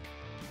twice.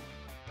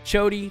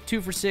 Chody,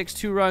 2 for 6.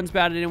 2 runs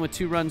batted in with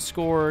 2 runs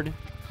scored.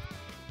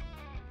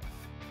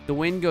 The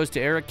win goes to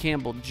Eric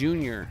Campbell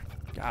Jr.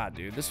 God,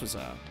 dude, this was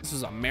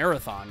a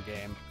marathon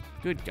game.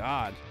 Good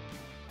God.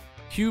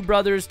 Hugh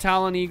brothers,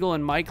 Talon Eagle,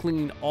 and Mike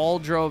Lean all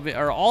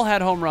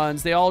had home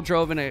runs. They all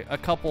drove in a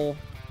couple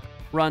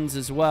runs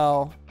as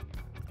well.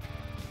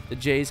 The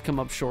Jays come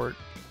up short.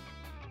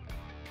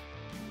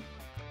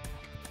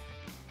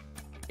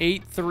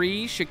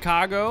 8-3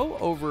 Chicago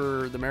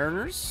over the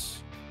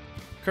Mariners.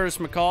 Curtis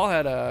McCall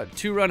had a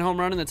 2-run home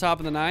run in the top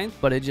of the 9th,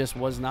 but it just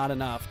was not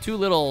enough. Too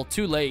little,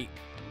 too late.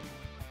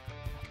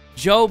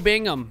 Joe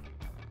Bingham,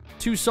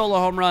 2 solo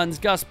home runs.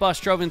 Gus Buss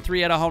drove in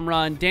 3, had a home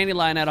run.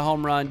 Dandelion had a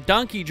home run.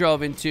 Dunkey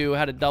drove in 2,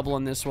 had a double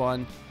in this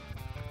one.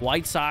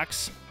 White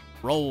Sox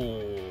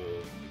roll.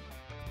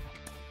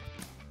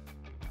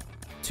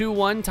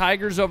 2-1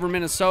 Tigers over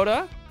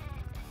Minnesota.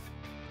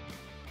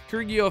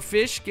 Kyrgio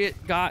Fish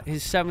got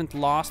his 7th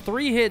loss.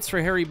 3 hits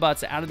for Harry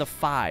Butts out of the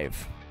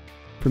 5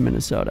 for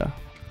Minnesota.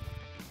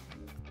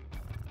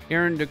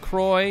 Aaron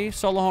DeCroy,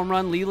 solo home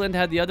run. Leland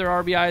had the other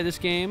RBI of this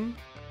game.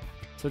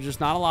 So just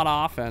not a lot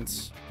of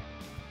offense.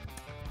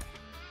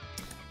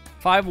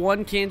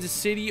 5-1 Kansas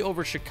City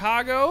over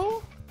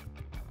Chicago.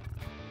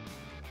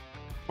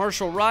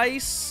 Marshall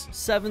Rice,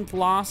 7th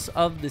loss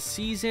of the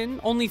season.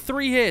 Only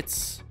 3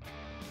 hits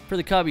for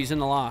the Cubbies in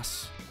the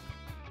loss.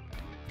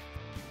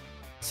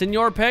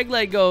 Senor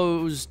Pegle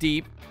goes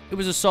deep. It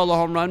was a solo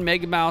home run.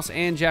 Mega Mouse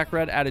and Jack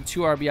Red added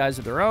 2 RBIs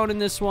of their own in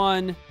this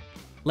one.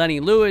 Lenny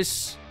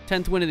Lewis,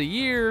 10th win of the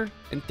year.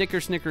 And Thicker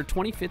Snicker,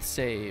 25th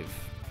save.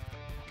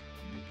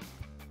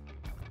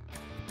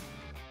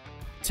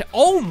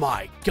 Oh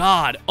my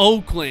God,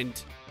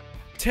 Oakland.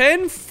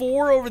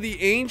 10-4 over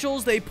the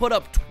Angels. They put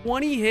up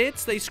 20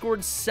 hits. They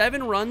scored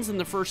 7 runs in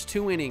the first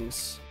 2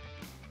 innings.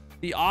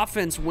 The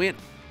offense went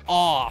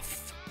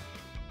off.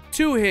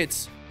 2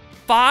 hits.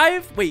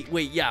 5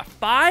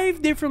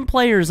 different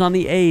players on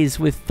the A's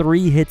with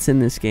 3 hits in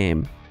this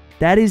game.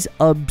 That is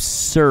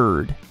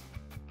absurd.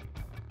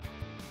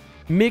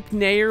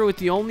 McNair with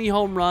the only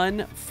home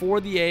run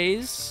for the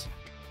A's.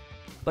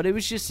 But it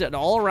was just an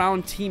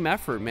all-around team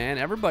effort, man.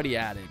 Everybody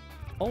added.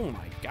 Oh,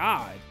 my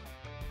God.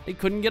 They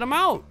couldn't get him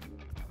out.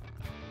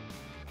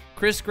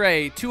 Chris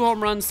Gray, 2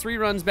 home runs, 3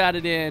 runs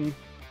batted in.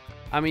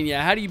 I mean,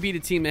 yeah, how do you beat a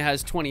team that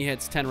has 20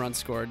 hits, 10 runs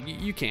scored?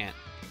 You can't.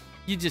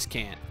 You just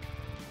can't.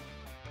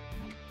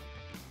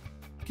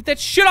 Get that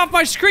shit off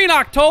my screen,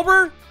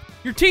 October.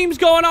 Your team's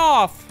going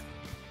off.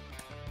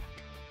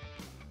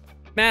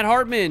 Matt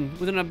Hartman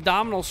with an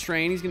abdominal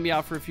strain. He's going to be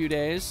out for a few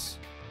days.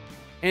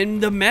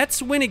 And the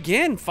Mets win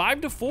again,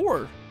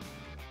 5-4.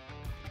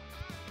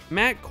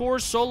 Matt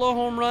Kors solo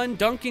home run.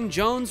 Duncan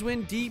Jones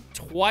went deep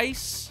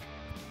twice.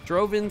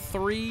 Drove in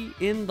 3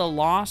 in the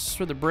loss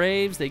for the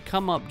Braves. They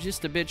come up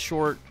just a bit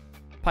short.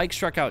 Pike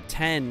struck out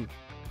 10.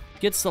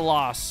 Gets the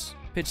loss.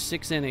 Pitched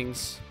 6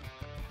 innings.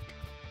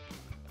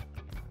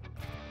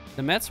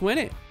 The Mets win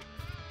it.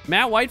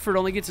 Matt Whiteford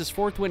only gets his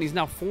 4th win. He's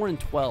now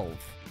 4-12.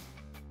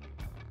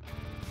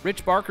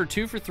 Rich Barker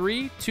 2 for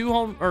 3.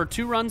 2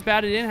 runs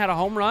batted in. Had a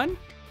home run.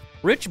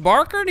 Rich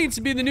Barker needs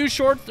to be the new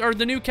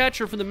the new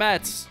catcher for the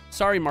Mets.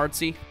 Sorry,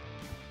 Martzy.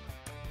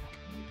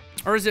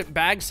 Or is it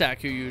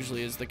Bagsack who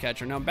usually is the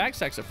catcher? No,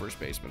 Bagsack's a first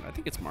baseman. I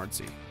think it's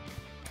Martzy.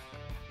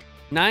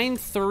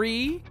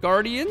 9-3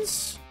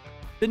 Guardians.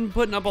 Been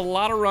putting up a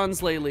lot of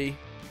runs lately.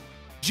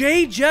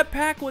 Jay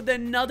Jetpack with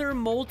another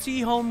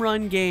multi-home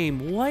run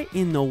game. What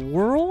in the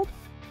world?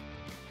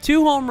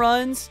 2 home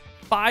runs,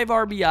 5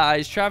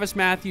 RBIs. Travis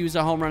Matthews,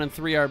 a home run and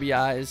 3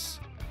 RBIs.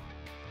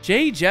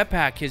 Jay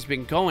Jetpack has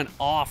been going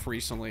off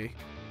recently.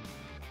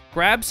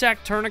 Grabsack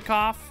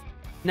Turnikoff,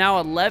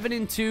 now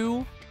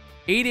 11-2.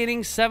 8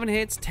 innings, 7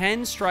 hits,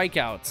 10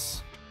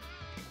 strikeouts.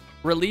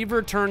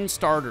 Reliever turned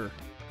starter.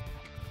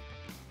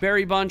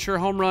 Barry Buncher,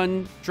 home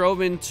run,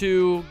 drove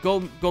into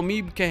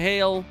Gomib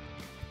Cahill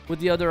with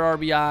the other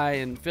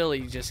RBI, and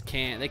Philly just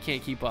can't. They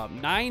can't keep up.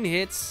 9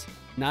 hits,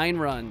 9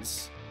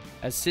 runs,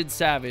 as Sid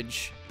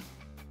Savage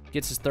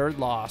gets his 3rd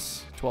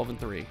loss,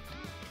 12-3.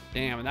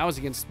 Damn, and that was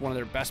against one of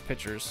their best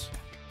pitchers.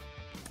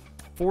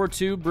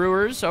 4-2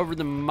 Brewers over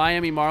the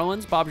Miami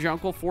Marlins. Bob's your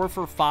uncle, 4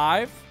 for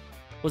 5.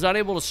 Was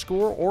unable to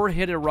score or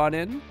hit a run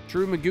in.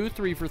 Drew Magoo,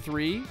 3 for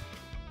 3.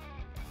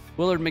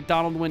 Willard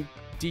McDonald went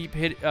deep,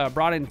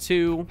 brought in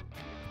 2.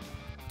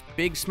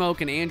 Big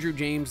Smoke and Andrew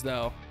James,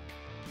 though.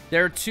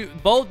 They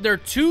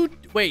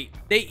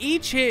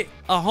each hit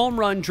a home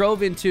run,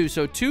 drove in 2.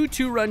 So 2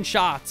 2-run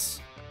shots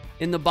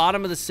in the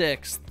bottom of the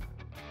 6th.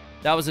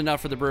 That was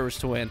enough for the Brewers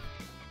to win.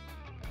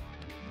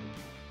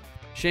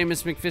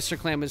 Seamus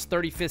McPhister-Clam his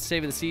 35th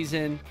save of the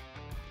season.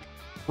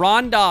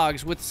 Ron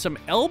Dogs with some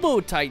elbow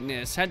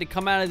tightness had to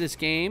come out of this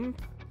game.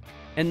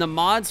 And the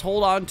Mods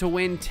hold on to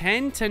win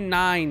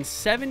 10-9.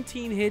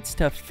 17 hits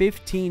to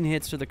 15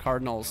 hits for the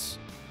Cardinals.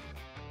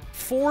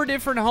 4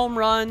 different home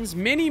runs.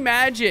 Mini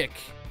Magic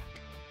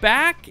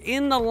back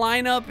in the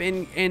lineup,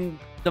 and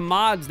the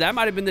Mods, that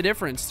might have been the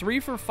difference. 3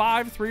 for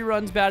 5, 3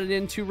 runs batted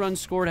in, 2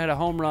 runs scored, had a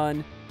home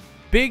run.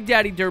 Big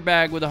Daddy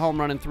Dirtbag with a home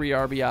run and 3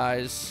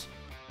 RBIs.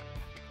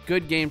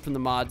 Good game from the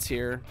Mods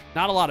here.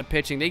 Not a lot of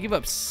pitching. They give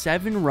up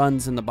 7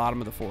 runs in the bottom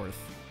of the 4th.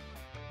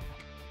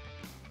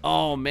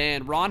 Oh,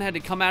 man. Ron had to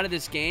come out of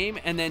this game,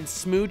 and then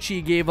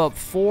Smoochie gave up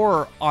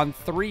 4 on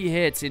 3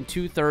 hits in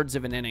 2/3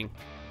 of an inning.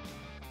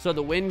 So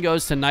the win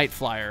goes to Night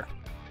Flyer.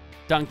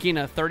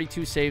 Dunkina,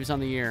 32 saves on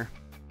the year.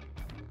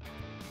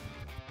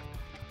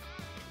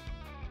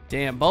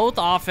 Damn, both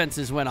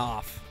offenses went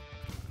off.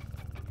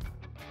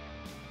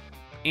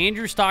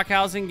 Andrew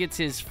Stockhausen gets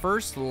his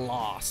first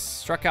loss.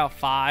 Struck out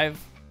 5.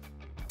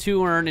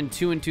 2 earned in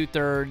 2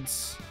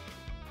 2/3.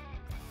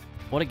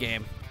 What a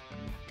game.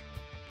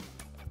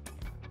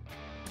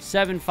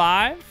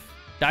 7-5.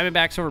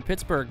 Diamondbacks over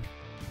Pittsburgh.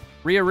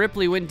 Rhea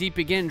Ripley went deep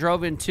again,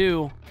 drove in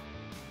 2.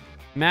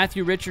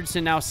 Matthew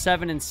Richardson now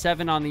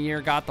 7-7 on the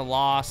year, got the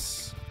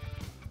loss.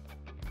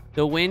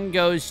 The win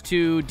goes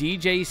to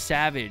DJ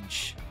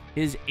Savage,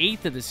 his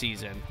 8th of the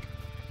season.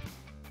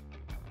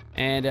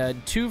 And a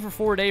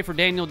 2-for-4 day for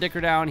Daniel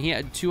Dickerdown. He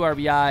had 2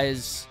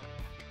 RBIs.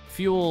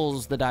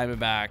 Fuels the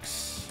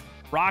Diamondbacks.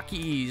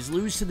 Rockies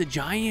lose to the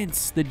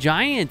Giants. The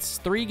Giants,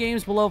 3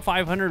 games below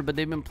 500, but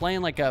they've been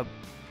playing like a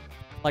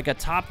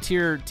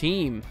top-tier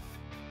team.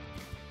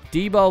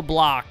 Debo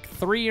Block,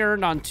 3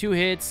 earned on 2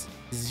 hits,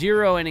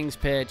 0 innings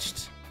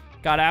pitched.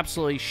 Got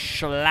absolutely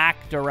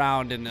shellacked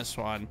around in this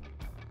one.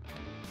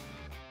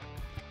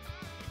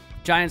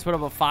 Giants put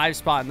up a 5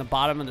 spot in the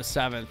bottom of the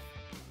 7th.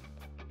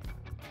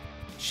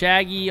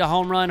 Shaggy, a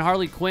home run.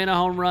 Harley Quinn, a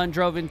home run.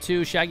 Drove in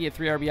 2. Shaggy had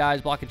 3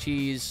 RBIs. Block of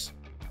Cheese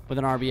with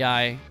an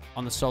RBI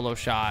on the solo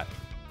shot.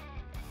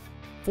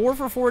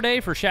 4-for-4 day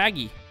for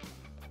Shaggy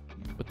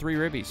with 3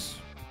 ribbies.